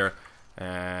Stealer here,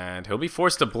 and he'll be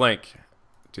forced to blink.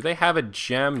 Do they have a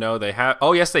gem? No, they have.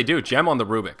 Oh, yes, they do. Gem on the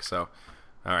Rubik. So,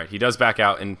 all right, he does back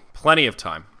out in plenty of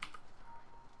time.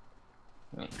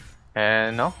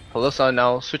 And now, Pelosa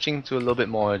now switching to a little bit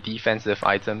more defensive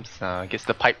items. Gets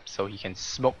the pipe so he can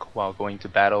smoke while going to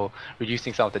battle,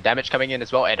 reducing some of the damage coming in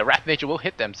as well. And the Wrath Nature will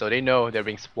hit them, so they know they're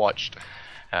being squatched.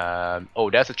 Oh,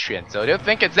 there's a Trian, so they'll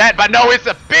think it's that, but no, it's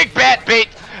a big bad bait.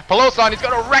 Pelosa, he's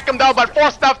gonna wreck him down, but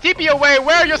Force Staff, TP away.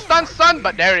 Where are your stuns, son?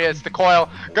 But there he is, the coil,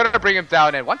 gonna bring him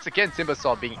down. And once again,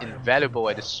 Simbasaw being invaluable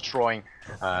at destroying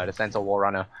the Centaur War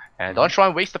Runner. And don't try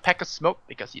and waste the pack of smoke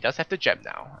because he does have the gem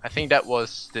now. I think that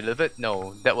was delivered.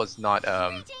 No, that was not.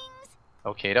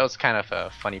 Okay, that was kind of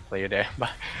a funny play there by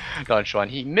Don Juan.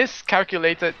 He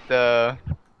miscalculated the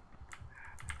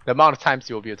amount of times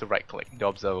he will be able to right click the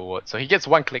observer ward. So he gets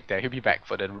one click there. He'll be back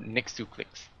for the next 2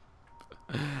 clicks.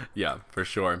 Yeah, for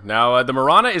sure. Now, the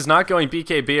Mirana is not going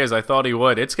BKB as I thought he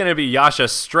would. It's going to be Yasha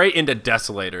straight into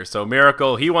Desolator. So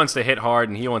Miracle, he wants to hit hard,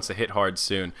 and he wants to hit hard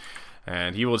soon.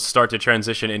 And he will start to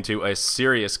transition into a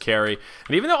serious carry.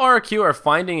 And even though RRQ are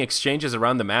finding exchanges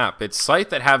around the map, it's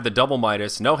Scythe that have the double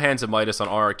Midas, no Hands of Midas on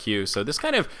RRQ. So this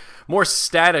kind of more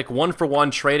static, one-for-one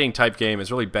trading type game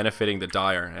is really benefiting the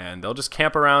Dire. And they'll just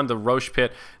camp around the Roche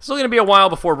pit. It's still going to be a while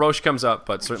before Roche comes up,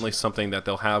 but certainly something that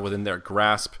they'll have within their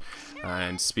grasp.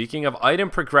 And speaking of item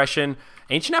progression,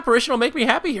 Ancient Apparition will make me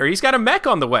happy here. He's got a mech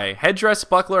on the way. Headdress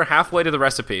Buckler halfway to the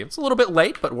recipe. It's a little bit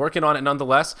late, but working on it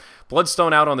nonetheless.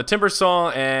 Bloodstone out on the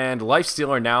Timbersaw, and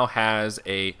Lifestealer now has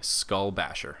a Skull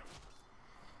Basher.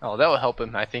 Oh, that will help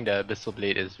him. I think the Abyssal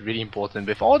Blade is really important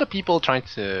with all the people trying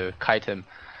to kite him.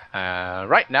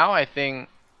 Right now, I think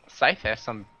Scythe has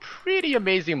some pretty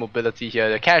amazing mobility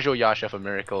here. The casual Yasha for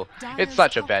Miracle. It's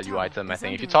such a value item, I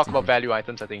think. If you talk about value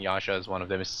items, I think Yasha is one of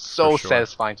them. It's so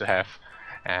satisfying to have.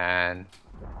 And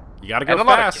you gotta go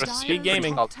fast. Speed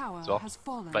gaming. Well.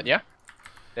 But yeah,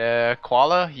 the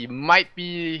Koala, he might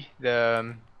be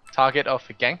the target of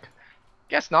a gank.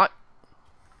 Guess not.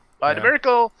 But the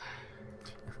Miracle,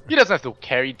 he doesn't have to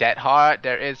carry that hard.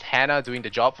 There is Hannah doing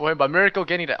the job for him. But Miracle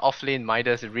getting the offlane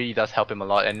Midas, it really does help him a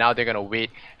lot. And now they're gonna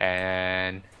wait,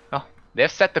 and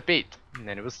they've set the bait. And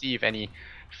then we'll see if any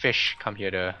fish come here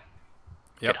to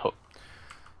get hooked.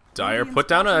 Dire put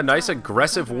down a nice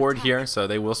aggressive ward here, so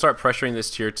they will start pressuring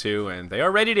this tier 2, and they are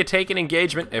ready to take an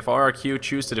engagement if RRQ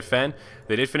choose to defend.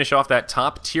 They did finish off that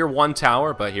top tier 1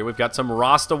 tower, but here we've got some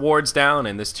Rasta wards down,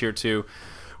 and this tier 2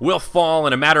 will fall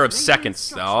in a matter of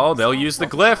seconds. Oh, they'll use the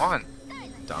glyph.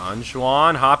 Don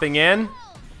Juan hopping in,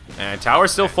 and tower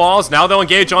still falls. Now they'll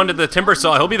engage onto the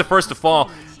Timbersaw. He'll be the first to fall,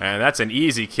 and that's an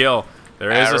easy kill.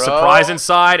 There is a surprise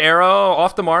inside. Arrow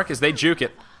off the mark as they juke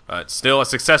it. But still a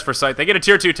success for Scythe. They get a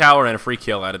tier 2 tower and a free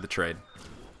kill out of the trade.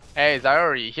 Hey,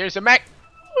 Zyori, here's your mech.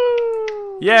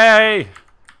 Woo! Yay!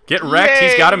 Get wrecked,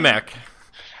 he's got a mech.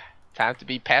 Time to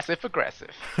be passive aggressive.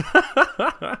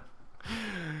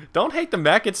 Don't hate the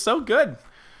mech, it's so good.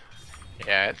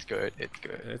 Yeah, it's good. It's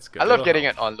good. It's good. I love getting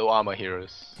it on low armor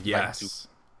heroes. Yes.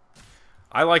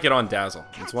 I like it on Dazzle.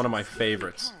 It's one of my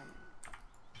favorites.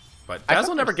 But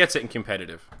Dazzle never gets it in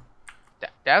competitive.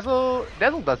 Dazzle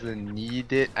doesn't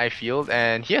need it, I feel,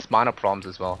 and he has mana proms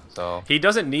as well. So he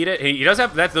doesn't need it. He does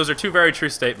have that. Those are two very true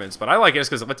statements. But I like it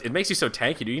because it makes you so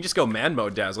tanky. Dude. You can just go man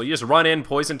mode Dazzle. You just run in,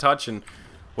 poison touch, and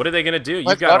what are they gonna do?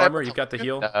 You've got armor. You've got the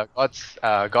heal.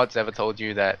 God's ever told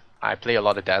you that I play a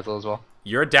lot of Dazzle as well?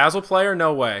 You're a Dazzle player?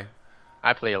 No way.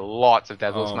 I play lots of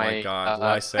Dazzle. Oh my god,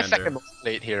 my second most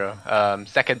played hero.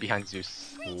 Second behind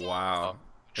Zeus. Wow.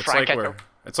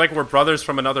 It's like we're brothers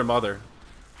from another mother.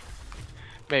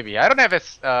 Maybe. I don't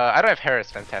have hair as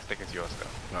fantastic as yours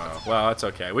though. Oh, well, that's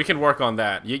okay. We can work on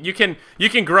that. You can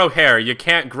grow hair. You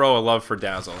can't grow a love for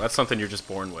Dazzle. That's something you're just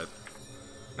born with.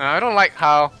 I don't like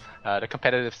how the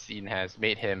competitive scene has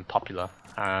made him popular.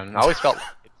 I always felt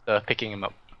picking him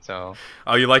up. So.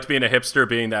 Oh, you liked being a hipster,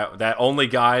 being that only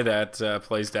guy that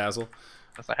plays Dazzle?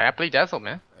 I was like, I play Dazzle,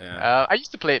 man. Yeah. I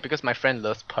used to play it because my friend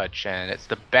loves Pudge, and it's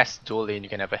the best dual lane you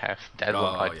can ever have. Dazzle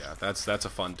and Pudge. Oh yeah, that's a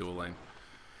fun dual lane.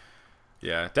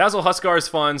 Yeah, Dazzle Huskar is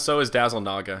fun, so is Dazzle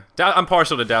Naga. I'm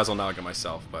partial to Dazzle Naga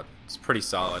myself, but it's pretty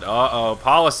solid. Uh-oh,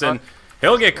 Paulison,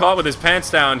 he'll get caught with his pants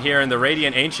down here in the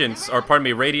Radiant Ancients, or pardon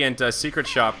me, Radiant Secret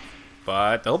Shop.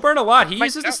 But they'll burn a lot. He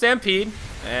uses the Stampede,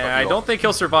 and I don't think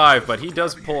he'll survive, but he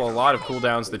does pull a lot of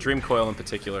cooldowns, the Dream Coil in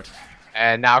particular.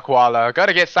 And now Koala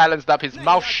gotta get silenced up, his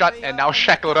mouth shut and now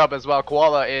shackled up as well.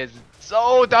 Koala is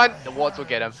so done. The wards will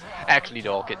get him. Actually, the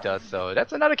Orchid does. So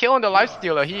that's another kill on the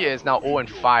Lifestealer. He is now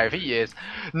 0-5. He is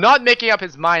not making up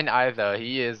his mind either.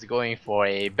 He is going for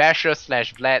a Basher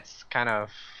slash Vlad's kind of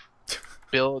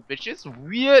build, which is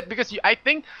weird because I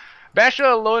think Basher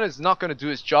alone is not going to do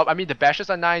his job. I mean, the Bashers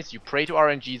are nice. You pray to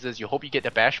RNGesus. You hope you get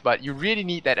the Bash, but you really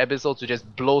need that Abyssal to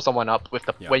just blow someone up with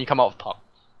the when you come out of pop.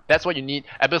 That's what you need.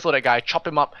 Abyssal that guy, chop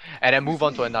him up, and then move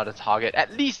on to another target.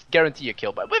 At least guarantee a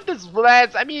kill. But with this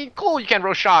Vlad's, I mean, cool, you can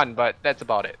Roshan, but that's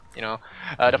about it, you know.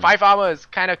 The 5 armor is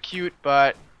kind of cute,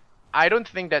 but I don't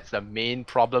think that's the main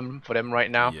problem for them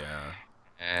right now. Yeah.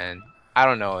 And I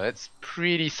don't know, it's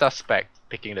pretty suspect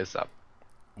picking this up.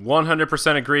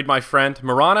 100% agreed, my friend.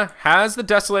 Mirana has the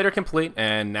Desolator complete,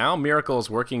 and now Miracle is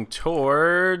working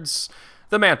towards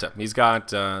the Manta. He's got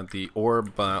the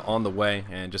orb on the way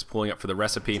and just pulling up for the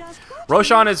recipe.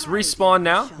 Roshan is respawned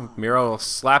now. Miro will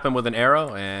slap him with an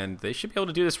arrow, and they should be able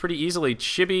to do this pretty easily.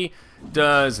 Chibi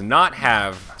does not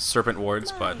have Serpent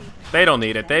Wards, but they don't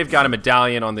need it. They've got a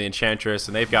Medallion on the Enchantress,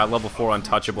 and they've got level 4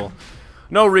 Untouchable.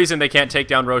 No reason they can't take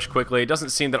down Roche quickly. It doesn't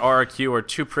seem that RRQ are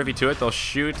too privy to it. They'll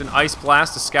shoot an Ice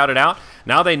Blast to scout it out.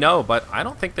 Now they know, but I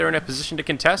don't think they're in a position to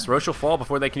contest. Roche will fall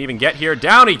before they can even get here.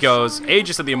 Down he goes.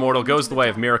 Aegis of the Immortal goes the way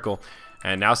of Miracle.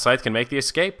 And now Scythe can make the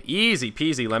escape. Easy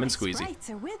peasy lemon squeezy.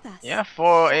 Yeah,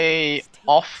 for a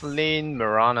off-lane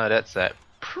Mirana, that's a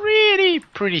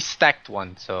pretty stacked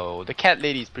one. So the cat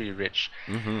lady is pretty rich.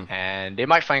 And they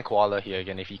might find Koala here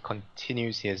again if he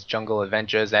continues his jungle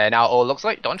adventures. And now, oh, looks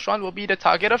like Don Juan will be the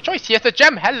target of choice. He has the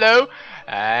gem. Hello.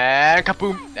 And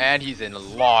kaboom. And he's in a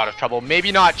lot of trouble.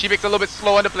 Maybe not. Chibik's a little bit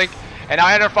slow on the blink. And now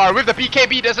NFR with the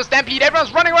BKB, there's a stampede.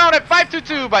 Everyone's running around at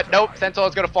 5-2-2, but nope, Centaur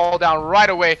is going to fall down right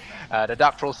away. The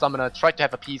Dark Troll Summoner tried to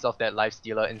have a piece of that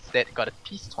Lifestealer, instead got a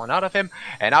piece torn out of him.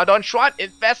 And now Don Juan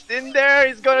invests in there,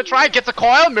 he's going to try, gets a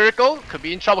coil, Miracle, could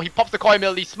be in trouble. He pops the coil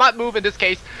immediately, smart move in this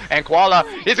case. And Koala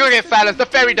is going to get silenced, the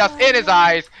fairy dust in his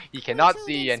eyes. He cannot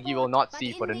see, and he will not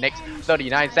see for the next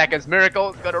 39 seconds.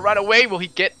 Miracle is going to run away, will he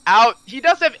get out? He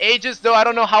does have Aegis though, I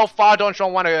don't know how far Don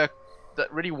Juan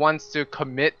really wants to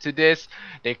commit to this.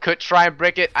 They could try and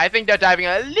break it. I think they're diving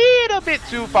a little bit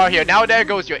too far here. Now there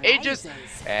goes your Aegis.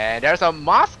 And there's a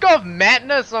Mask of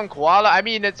Madness on Koala. I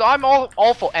mean, I'm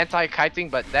all for anti-kiting,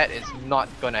 but that is not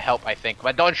gonna help, I think.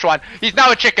 But Don Juan, he's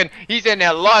now a chicken. He's in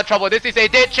a lot of trouble. This is a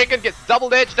dead chicken, gets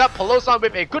double edged up. Peloson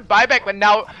with a good buyback, but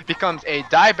now becomes a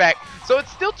dieback. So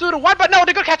it's still 2-1, but no,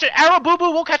 they're gonna catch an arrow. Boo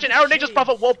Boo will catch an arrow. Nature's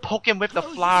Prophet will poke him with the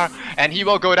flower, and he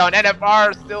will go down.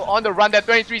 NFR still on the run there,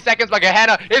 23 seconds, but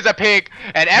Gehenna is a pig.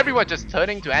 And everyone just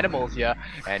turning to animals here,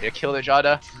 and they kill each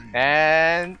other.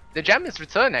 And the gem is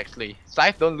returned actually.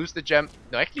 Scythe don't lose the gem.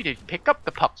 No, actually they pick up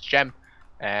the pup's gem.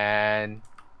 And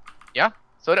yeah,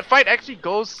 so the fight actually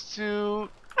goes to,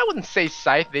 I wouldn't say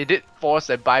Scythe. They did force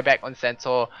a buyback on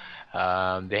Centaur.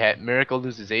 They had Miracle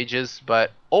lose his Aegis,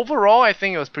 but overall I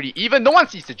think it was pretty even. No one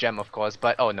sees the gem, of course,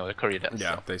 but oh no, the courier does.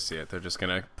 Yeah, so. they see it. They're just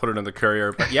gonna put it in the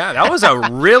courier. But yeah, that was a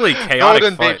really chaotic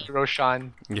Golden fight. bitch,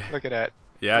 Roshan. Yeah. Look at that.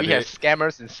 Yeah, we have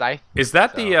scammers in Scythe. Is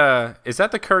that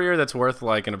the courier that's worth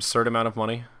like an absurd amount of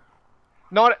money?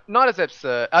 Not as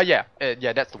absurd. Yeah,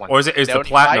 that's the one. Or is the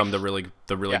platinum the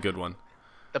really good one?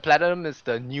 The platinum is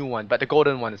the new one, but the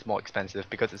golden one is more expensive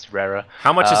because it's rarer.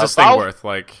 How much is this thing worth?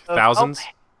 Like thousands?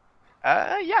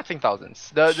 Yeah, I think thousands.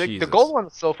 The gold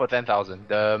one sold for 10,000.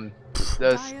 The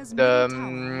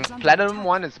platinum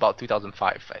one is about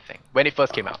 2005, I think, when it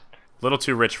first came out. Little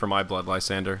too rich for my blood,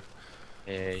 Lysander.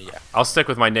 Yeah. I'll stick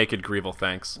with my naked Greevel,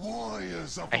 thanks.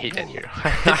 I hate that hero.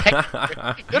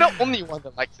 You're the only one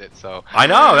that likes it, so. I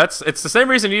know, it's the same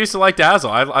reason you used to like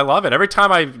Dazzle. I love it. Every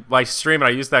time I stream and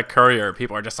I use that courier,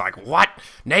 people are just like, what?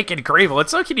 Naked Greevel.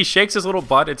 It's so cute. He shakes his little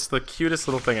butt. It's the cutest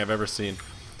little thing I've ever seen.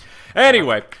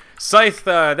 Anyway, Scythe,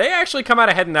 they actually come out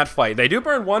ahead in that fight. They do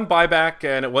burn one buyback,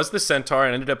 and it was the Centaur,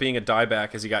 and ended up being a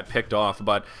dieback as he got picked off.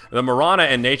 But the Mirana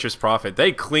and Nature's Prophet,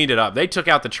 they cleaned it up. They took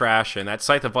out the trash, and that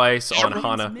Scythe of Ice on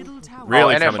Hana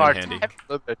really coming in handy.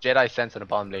 A Jedi sense on the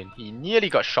bottom lane. He nearly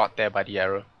got shot there by the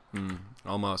arrow.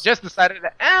 Almost. Just decided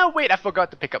that, wait, I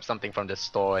forgot to pick up something from the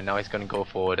store, and now he's gonna go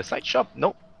for the side shop.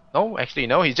 Nope. No, actually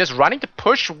no, he's just running to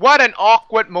push. What an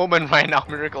awkward moment right now.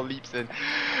 Miracle leaps in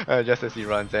just as he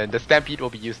runs, and the Stampede will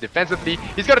be used defensively.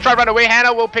 He's gonna try to run away.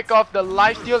 Hannah will pick off the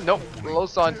lifesteal. Nope,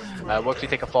 Lawson will actually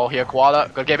take a fall here. Koala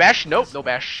gonna get bash. Nope, no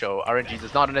bash. So RNGesus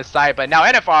is not on his side, but now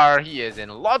NFR, he is in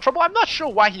a lot of trouble. I'm not sure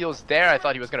why he was there. I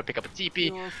thought he was gonna pick up a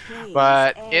TP,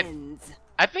 but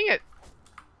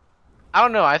I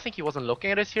don't know, I think he wasn't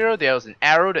looking at his hero. There was an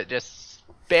arrow that just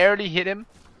barely hit him.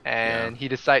 and he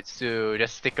decides to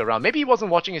just stick around. Maybe he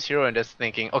wasn't watching his hero and just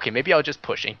thinking, okay, maybe I'll just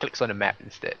push, and clicks on the map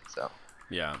instead. So.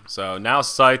 Yeah, so now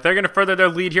Scythe, they're going to further their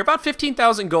lead here. About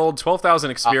 15,000 gold,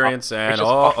 12,000 experience, and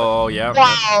yeah.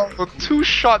 Wow, 2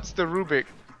 shots to Rubik.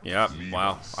 Yeah,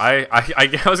 wow. I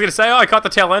was going to say, I caught the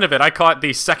tail end of it. I caught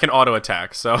the second auto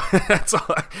attack, so that's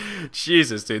all.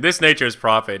 Jesus, dude, this Nature's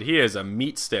Prophet, he is a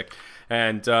meat stick.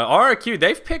 And RRQ,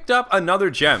 they've picked up another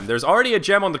gem. There's already a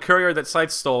gem on the courier that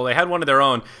Scythe stole. They had one of their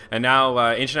own, and now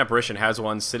Ancient Apparition has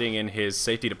one sitting in his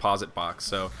safety deposit box,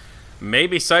 so...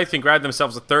 Maybe Scythe can grab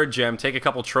themselves a 3rd gem, take a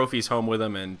couple trophies home with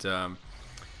them, and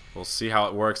we'll see how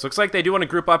it works. Looks like they do want to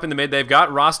group up in the mid. They've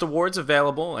got Rost awards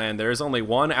available, and there is only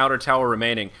 1 outer tower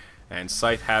remaining, and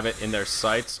Scythe have it in their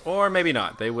sights, or maybe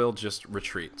not. They will just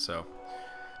retreat, so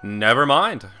never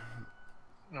mind.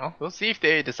 No, we'll see if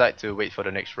they decide to wait for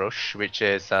the next Roche, which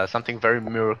is something very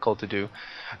miracle to do.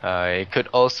 It could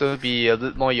also be a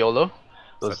bit more YOLO.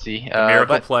 We'll see.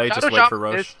 Miracle play, just wait for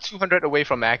Roche. Is 200 away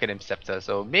from Academ Scepter,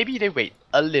 so maybe they wait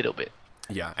a little bit.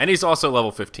 Yeah, and he's also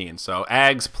level 15, so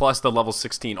Ags plus the level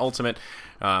 16 ultimate,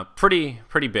 pretty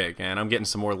big. And I'm getting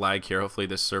some more lag here. Hopefully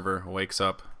this server wakes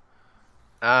up.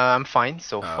 I'm fine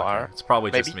so far. Okay. It's probably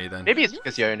just me then. Maybe it's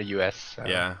because you're in the US. So.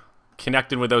 Yeah,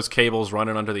 connecting with those cables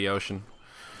running under the ocean.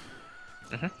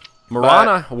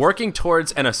 Mirana working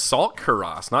towards an assault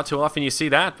cuirass. Not too often you see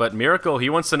that, but Miracle, he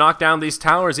wants to knock down these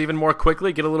towers even more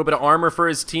quickly, get a little bit of armor for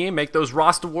his team, make those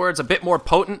Rost awards a bit more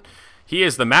potent. He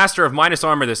is the master of minus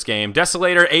armor this game.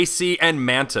 Desolator, AC, and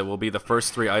Manta will be the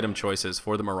first 3 item choices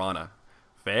for the Mirana.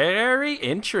 Very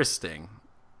interesting.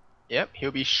 Yep,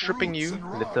 he'll be stripping you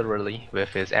literally with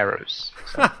his arrows.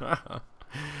 So.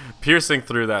 Piercing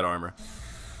through that armor.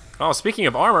 Oh, speaking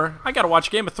of armor, I gotta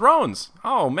watch Game of Thrones.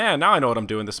 Oh man, now I know what I'm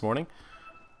doing this morning.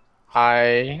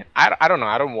 I don't know.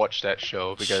 I don't watch that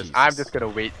show because Jesus. I'm just gonna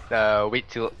wait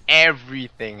till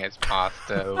everything has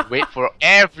passed. Wait for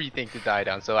everything to die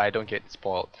down so I don't get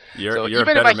spoiled. You're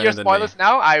even if I hear spoilers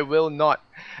now, I will not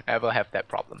ever have that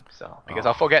problem. So because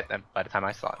I'll forget them by the time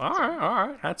I saw it. All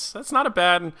right. That's not a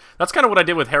bad. That's kind of what I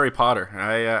did with Harry Potter.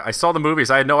 I saw the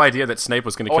movies. I had no idea that Snape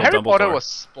was going to kill Harry Dumbledore. Potter was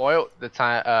spoiled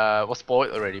was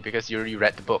spoiled already because you already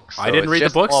read the books. So I didn't read the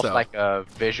books though. Like a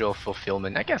visual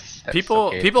fulfillment, I guess.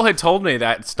 People had told me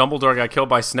that Dumbledore got killed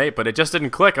by Snape, but it just didn't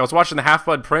click. I was watching the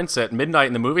Half-Blood Prince at midnight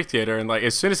in the movie theater, and like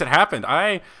as soon as it happened,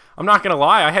 I'm not gonna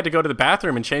lie, I had to go to the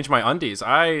bathroom and change my undies.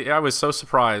 I was so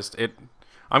surprised.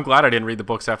 I'm glad I didn't read the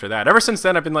books after that. Ever since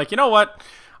then, I've been like, you know what?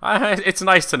 It's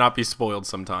nice to not be spoiled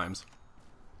sometimes.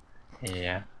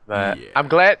 Yeah, but I'm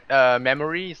glad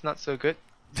memory is not so good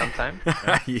sometimes.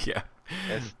 Yeah.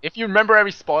 If you remember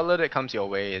every spoiler that comes your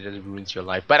way, it just ruins your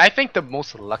life. But I think the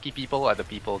most lucky people are the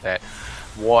people that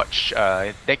watch,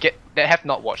 that have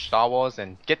not watched Star Wars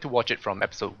and get to watch it from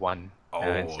epised 1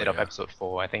 instead of episode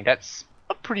 4. I think that's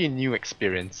a pretty new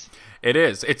experience. It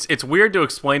is. It's weird to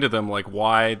explain to them like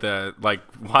why the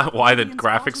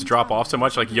graphics drop off so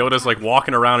much. Like Yoda's like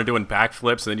walking around and doing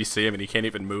backflips, and then you see him and he can't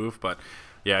even move. But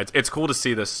yeah, it's cool to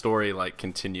see this story like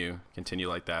continue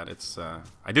like that. It's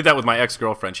I did that with my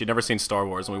ex-girlfriend. She'd never seen Star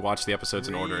Wars, and we watched the episodes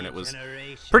in order, and it was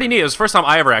pretty neat. It was the first time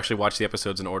I ever actually watched the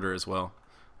episodes in order as well.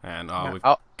 And we've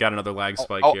got another lag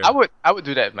spike here. I would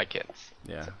do that with my kids.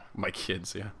 Yeah, my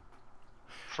kids. Yeah.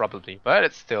 Probably, but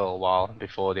it's still a while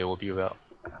before they will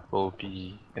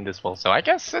be in this world. So I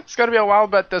guess it's gonna be a while.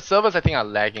 But the servers I think are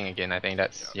lagging again. I think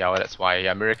that's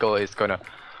why Miracle is gonna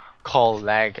call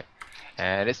lag.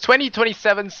 And it's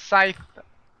 2027 Scythe.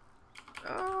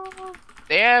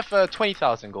 They have a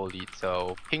 20,000 gold lead,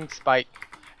 so pink spike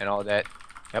and all that.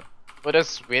 Yep, we'll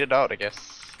just wait it out, I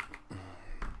guess.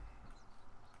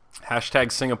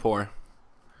 Hashtag Singapore.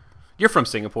 You're from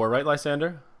Singapore, right,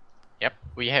 Lysander? Yep,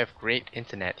 we have great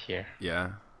internet here.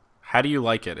 Yeah. How do you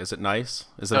like it? Is it nice?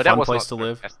 Is it a fun place to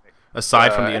live?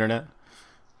 Aside from the internet?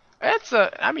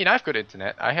 I mean, I have good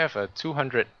internet. I have a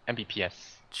 200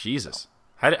 Mbps. Jesus.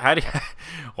 How do you...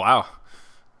 Wow.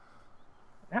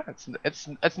 Yeah,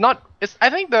 I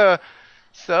think the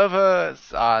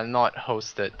servers are not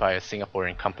hosted by a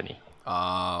Singaporean company.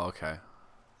 Oh, okay.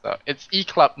 So it's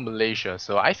eClub Malaysia,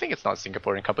 so I think it's not a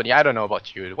Singaporean company. I don't know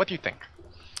about you. What do you think?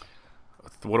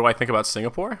 What do I think about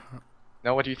Singapore?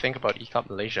 No, what do you think about eClub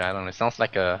Malaysia? I don't know. It sounds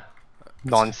like a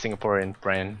non-Singaporean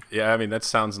brand. Yeah, I mean that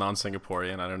sounds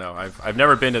non-Singaporean. I don't know. I've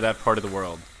never been to that part of the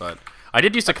world, but I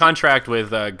did used to contract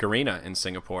with Garena in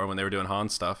Singapore when they were doing Han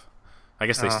stuff. I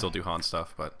guess they still do Han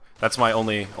stuff, but that's my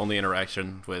only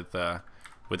interaction with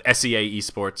SEA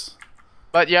Esports.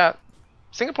 But yeah,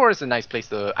 Singapore is a nice place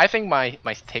to. I think my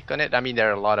take on it. I mean, there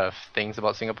are a lot of things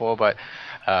about Singapore, but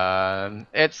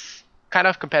it's kind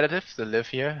of competitive to live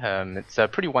here. It's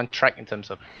pretty one track in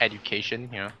terms of education,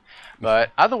 you know.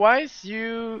 But otherwise,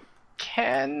 you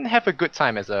can have a good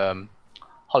time as a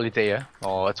holidayer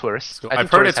or a tourist.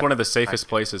 I've heard it's one of the safest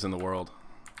places in the world.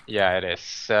 Yeah, it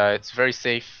is. It's very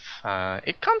safe.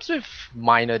 It comes with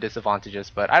minor disadvantages,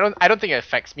 but I don't think it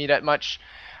affects me that much.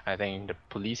 I think the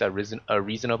police are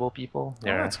reasonable people. Oh,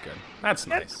 that's good. That's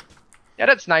nice. Yeah,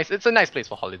 that's nice. It's a nice place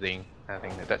for holidaying. I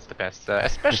think that's the best,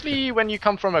 especially when you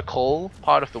come from a cold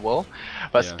part of the world.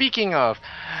 But speaking of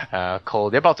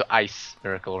cold, they're about to ice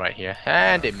Miracle right here,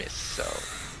 and they miss. So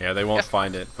yeah, they won't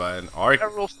find it. But no.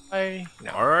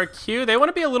 RRQ, they want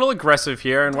to be a little aggressive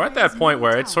here, and we're at that point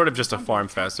where it's sort of just a farm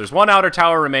fest. There's one outer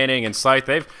tower remaining, and Scythe,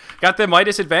 they've got the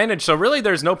Midas advantage, so really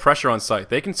there's no pressure on Scythe.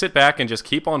 They can sit back and just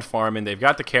keep on farming. They've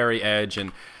got the carry edge,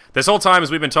 and this whole time as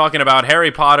we've been talking about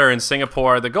Harry Potter and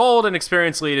Singapore, the gold and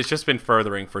experience lead has just been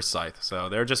furthering for Scythe. So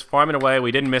they're just farming away. We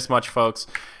didn't miss much, folks.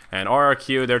 And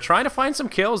RRQ, they're trying to find some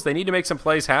kills. They need to make some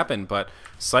plays happen, but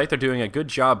Scythe are doing a good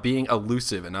job being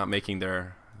elusive and not making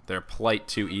their plight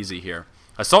too easy here.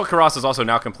 Assault Karas is also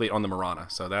now complete on the Marana,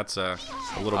 so that's a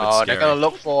little bit scary. Oh, they're gonna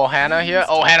look for Hannah here.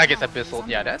 Oh, Hannah gets Abyssal.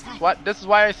 Yeah, this is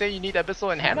why I say you need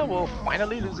Abyssal, and Hannah will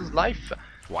finally lose his life.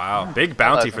 Wow, big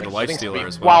bounty for the Lifestealer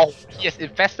as well. Wow, he has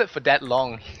invested for that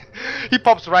long. He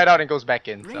pops right out and goes back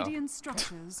in.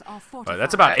 So.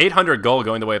 That's about 800 gold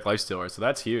going the way of Lifestealer, so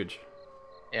that's huge.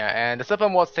 Yeah, and the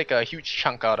Serpent Wards take a huge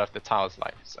chunk out of the tower's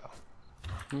life. So.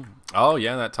 Oh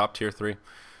yeah, that top tier 3.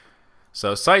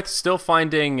 So Scythe still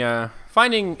finding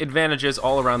advantages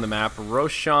all around the map.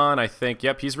 Roshan, I think,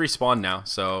 yep, he's respawned now.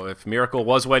 So if Miracle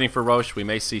was waiting for Rosh, we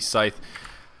may see Scythe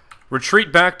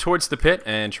retreat back towards the pit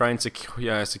and try and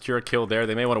secure a kill there.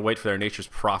 They may want to wait for their Nature's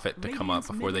Prophet to come up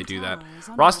before they do that.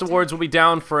 Rasta Wards will be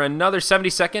down for another 70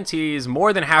 seconds. He's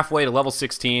more than halfway to level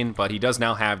 16, but he does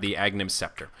now have the Aghanim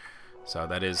Scepter. So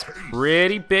that is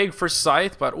pretty big for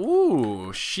Scythe, but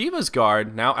ooh, Shiva's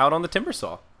Guard now out on the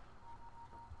Timbersaw.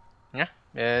 Yeah,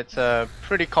 it's a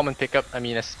pretty common pickup. I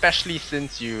mean, especially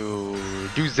since you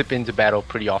do zip into battle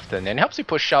pretty often, and it helps you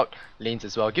push out lanes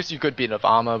as well. It gives you a good bit of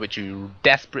armor, which you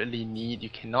desperately need. You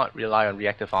cannot rely on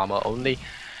reactive armor only.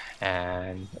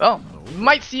 And, well, you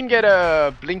might see him get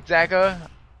a Blink Dagger,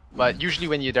 but usually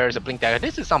when there's a Blink Dagger,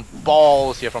 this is some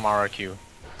balls here from RRQ.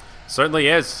 Certainly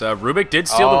is. Rubik did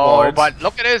steal the wards. But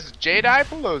look at this, Jedi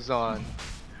Pullo's on.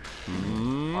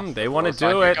 They want to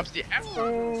do it.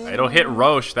 It'll hit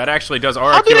Roche. That actually does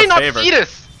RRQ a favor. How do they not see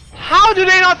this? How do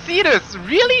they not see this?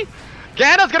 Really?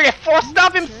 Gandalf's gonna get forced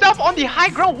up himself on the high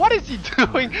ground. What is he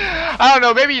doing? I don't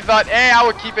know. Maybe he thought, hey, I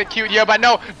would keep it cute here. But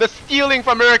no, the stealing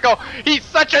from Miracle. He's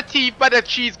such a thief. But the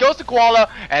cheese goes to Koala.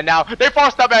 And now they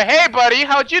forced up. Hey, buddy,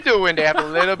 how'd you doing? They have a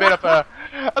little bit of a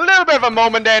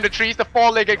moment there in the trees. The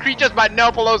four-legged creatures. But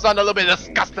no, Polo's on a little bit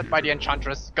disgusted by the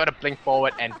Enchantress. Gotta blink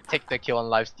forward and take the kill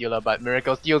on Lifestealer. But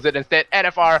Miracle steals it instead.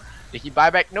 NFR. Did he buy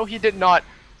back? No, he did not.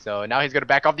 So now he's gonna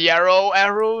back off the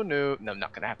arrow. No,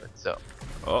 not gonna happen. So.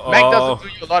 Mech doesn't do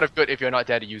you a lot of good if you're not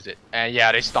there to use it. And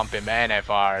yeah, they stomp him,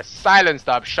 NFR. Silence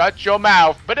up, shut your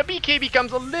mouth. But the BK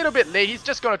comes a little bit late. He's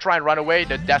just gonna try and run away.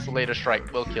 The Desolator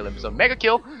Strike will kill him. So mega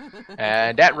kill.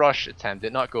 And that rush attempt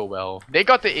did not go well. They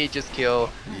got the Aegis kill.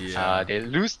 Yeah. They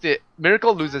lose it.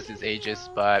 Miracle loses his Aegis,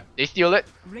 but they steal it.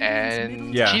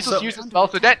 And Jesus uses well,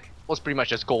 so that was pretty much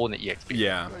just gold in the EXP.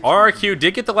 Yeah, RRQ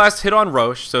did get the last hit on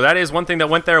Roche, so that is one thing that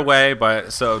went their way,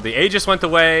 but so the Aegis went the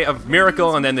way of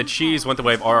Miracle, and then the cheese went the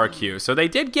way of RRQ. So they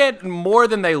did get more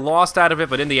than they lost out of it,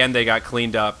 but in the end they got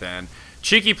cleaned up, and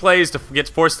cheeky plays to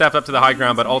get 4-staff up to the high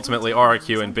ground, but ultimately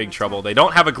RRQ in big trouble. They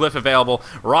don't have a glyph available.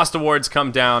 Rasta Wards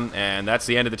come down, and that's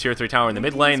the end of the tier 3 tower in the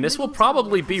mid lane. This will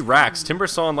probably be Rax.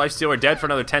 Timbersaw and Lifestealer dead for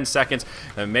another 10 seconds.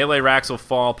 And melee Rax will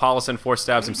fall. Paulison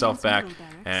 4-stabs himself back.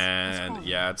 And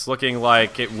yeah, it's looking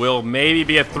like it will maybe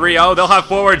be a 3-0. They'll have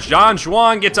forwards. John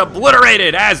Zhuang gets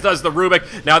obliterated, as does the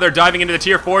Rubik. Now they're diving into the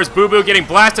tier 4s. Boo Boo getting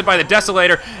blasted by the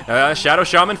Desolator. Shadow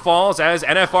Shaman falls as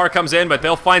NFR comes in, but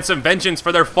they'll find some vengeance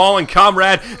for their fallen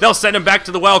comrade. They'll send him back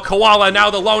to the well. Koala now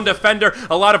the lone defender.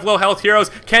 A lot of low health heroes.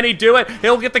 Can he do it?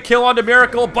 He'll get the kill onto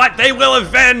Miracle, but they will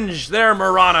avenge their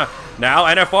Marana. Now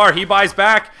NFR, he buys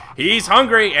back. He's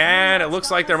hungry, and it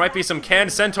looks like there might be some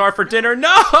canned centaur for dinner.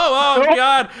 No! Oh,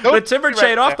 God! The Timber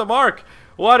Chain off the mark.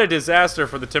 What a disaster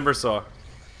for the Timbersaw.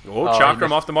 Oh,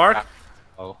 Chakram off the mark.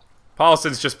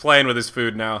 Paulison's just playing with his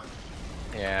food now.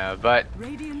 Yeah, but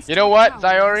you know what,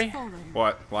 Zayori?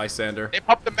 What, Lysander? They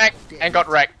popped the mech and got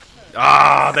wrecked.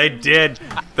 Ah, they did.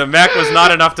 The mech was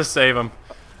not enough to save him.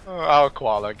 Oh,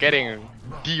 Koala getting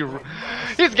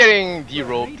he's getting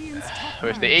de-roped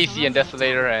with the AC and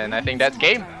Desolator, and I think that's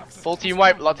game. Full team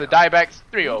wipe, lots of diebacks,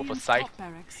 3-0 for Scythe.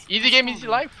 Easy game, easy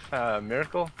life.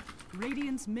 Miracle.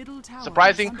 Radiant's middle tower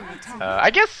surprising. is under attack. I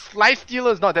guess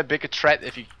Lifestealer is not that big a threat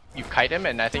if you kite him,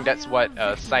 and I think that's what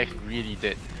Scythe really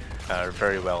did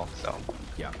very well. So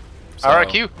yeah,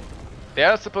 RRQ, they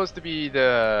are supposed to be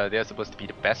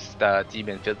the best team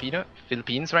in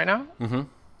Philippines right now. Mm-hmm.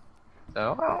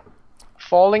 So well,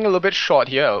 falling a little bit short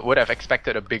here. Would have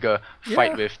expected a bigger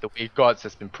fight with the way Gods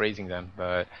has been praising them,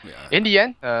 but in the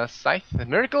end, Scythe,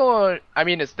 Miracle. I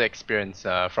mean, it's the experience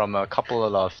from a couple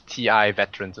of TI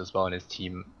veterans as well in his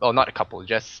team. Well, not a couple,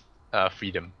 just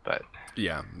Freedom, but.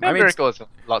 Yeah, I mean, Miracle is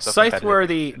lots of Scythe were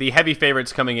the heavy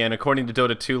favorites coming in. According to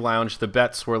Dota 2 Lounge, the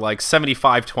bets were like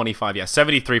 75-25. Yeah,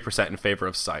 73% in favor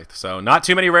of Scythe. So not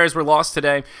too many rares were lost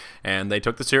today, and they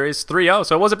took the series 3-0.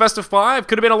 So it was a best of 5.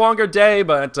 Could have been a longer day,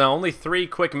 but only 3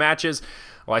 quick matches.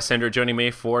 Lysander joining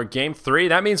me for Game 3.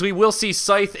 That means we will see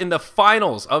Scythe in the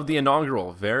finals of the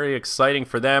Inaugural. Very exciting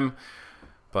for them.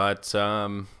 But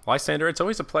Lysander, it's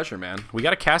always a pleasure, man. We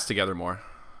got to cast together more.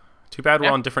 Too bad we're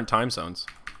on different time zones.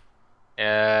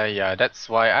 Yeah, that's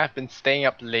why I've been staying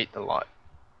up late a lot.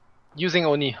 Using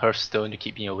only Hearthstone to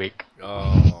keep me awake.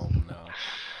 Oh, no.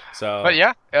 So, but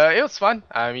yeah, it was fun.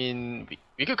 I mean,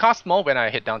 we could cast more when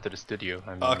I head down to the studio.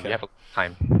 I mean, we have a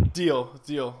time. Deal.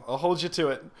 I'll hold you to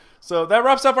it. So that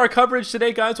wraps up our coverage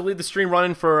today, guys. We'll leave the stream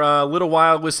running for a little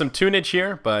while with some tunage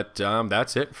here, but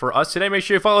that's it for us today. Make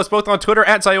sure you follow us both on Twitter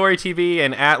at ZyoriTV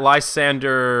and at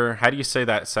Lysander. How do you say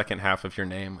that second half of your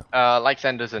name?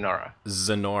 Lysander Zenora.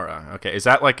 Zenora. Okay, is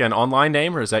that like an online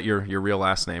name or is that your real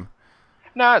last name?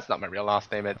 No, it's not my real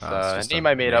last name. It's a name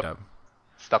I made up.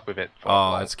 Stuck with it.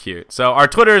 Oh, that's cute. So our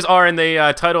Twitters are in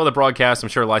the title of the broadcast. I'm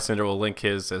sure Lysander will link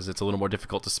his as it's a little more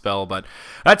difficult to spell. But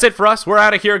that's it for us. We're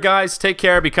out of here, guys. Take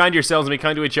care. Be kind to yourselves and be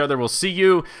kind to each other. We'll see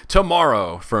you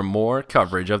tomorrow for more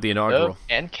coverage of the Inaugural. Love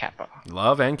and Kappa.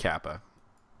 Love and Kappa.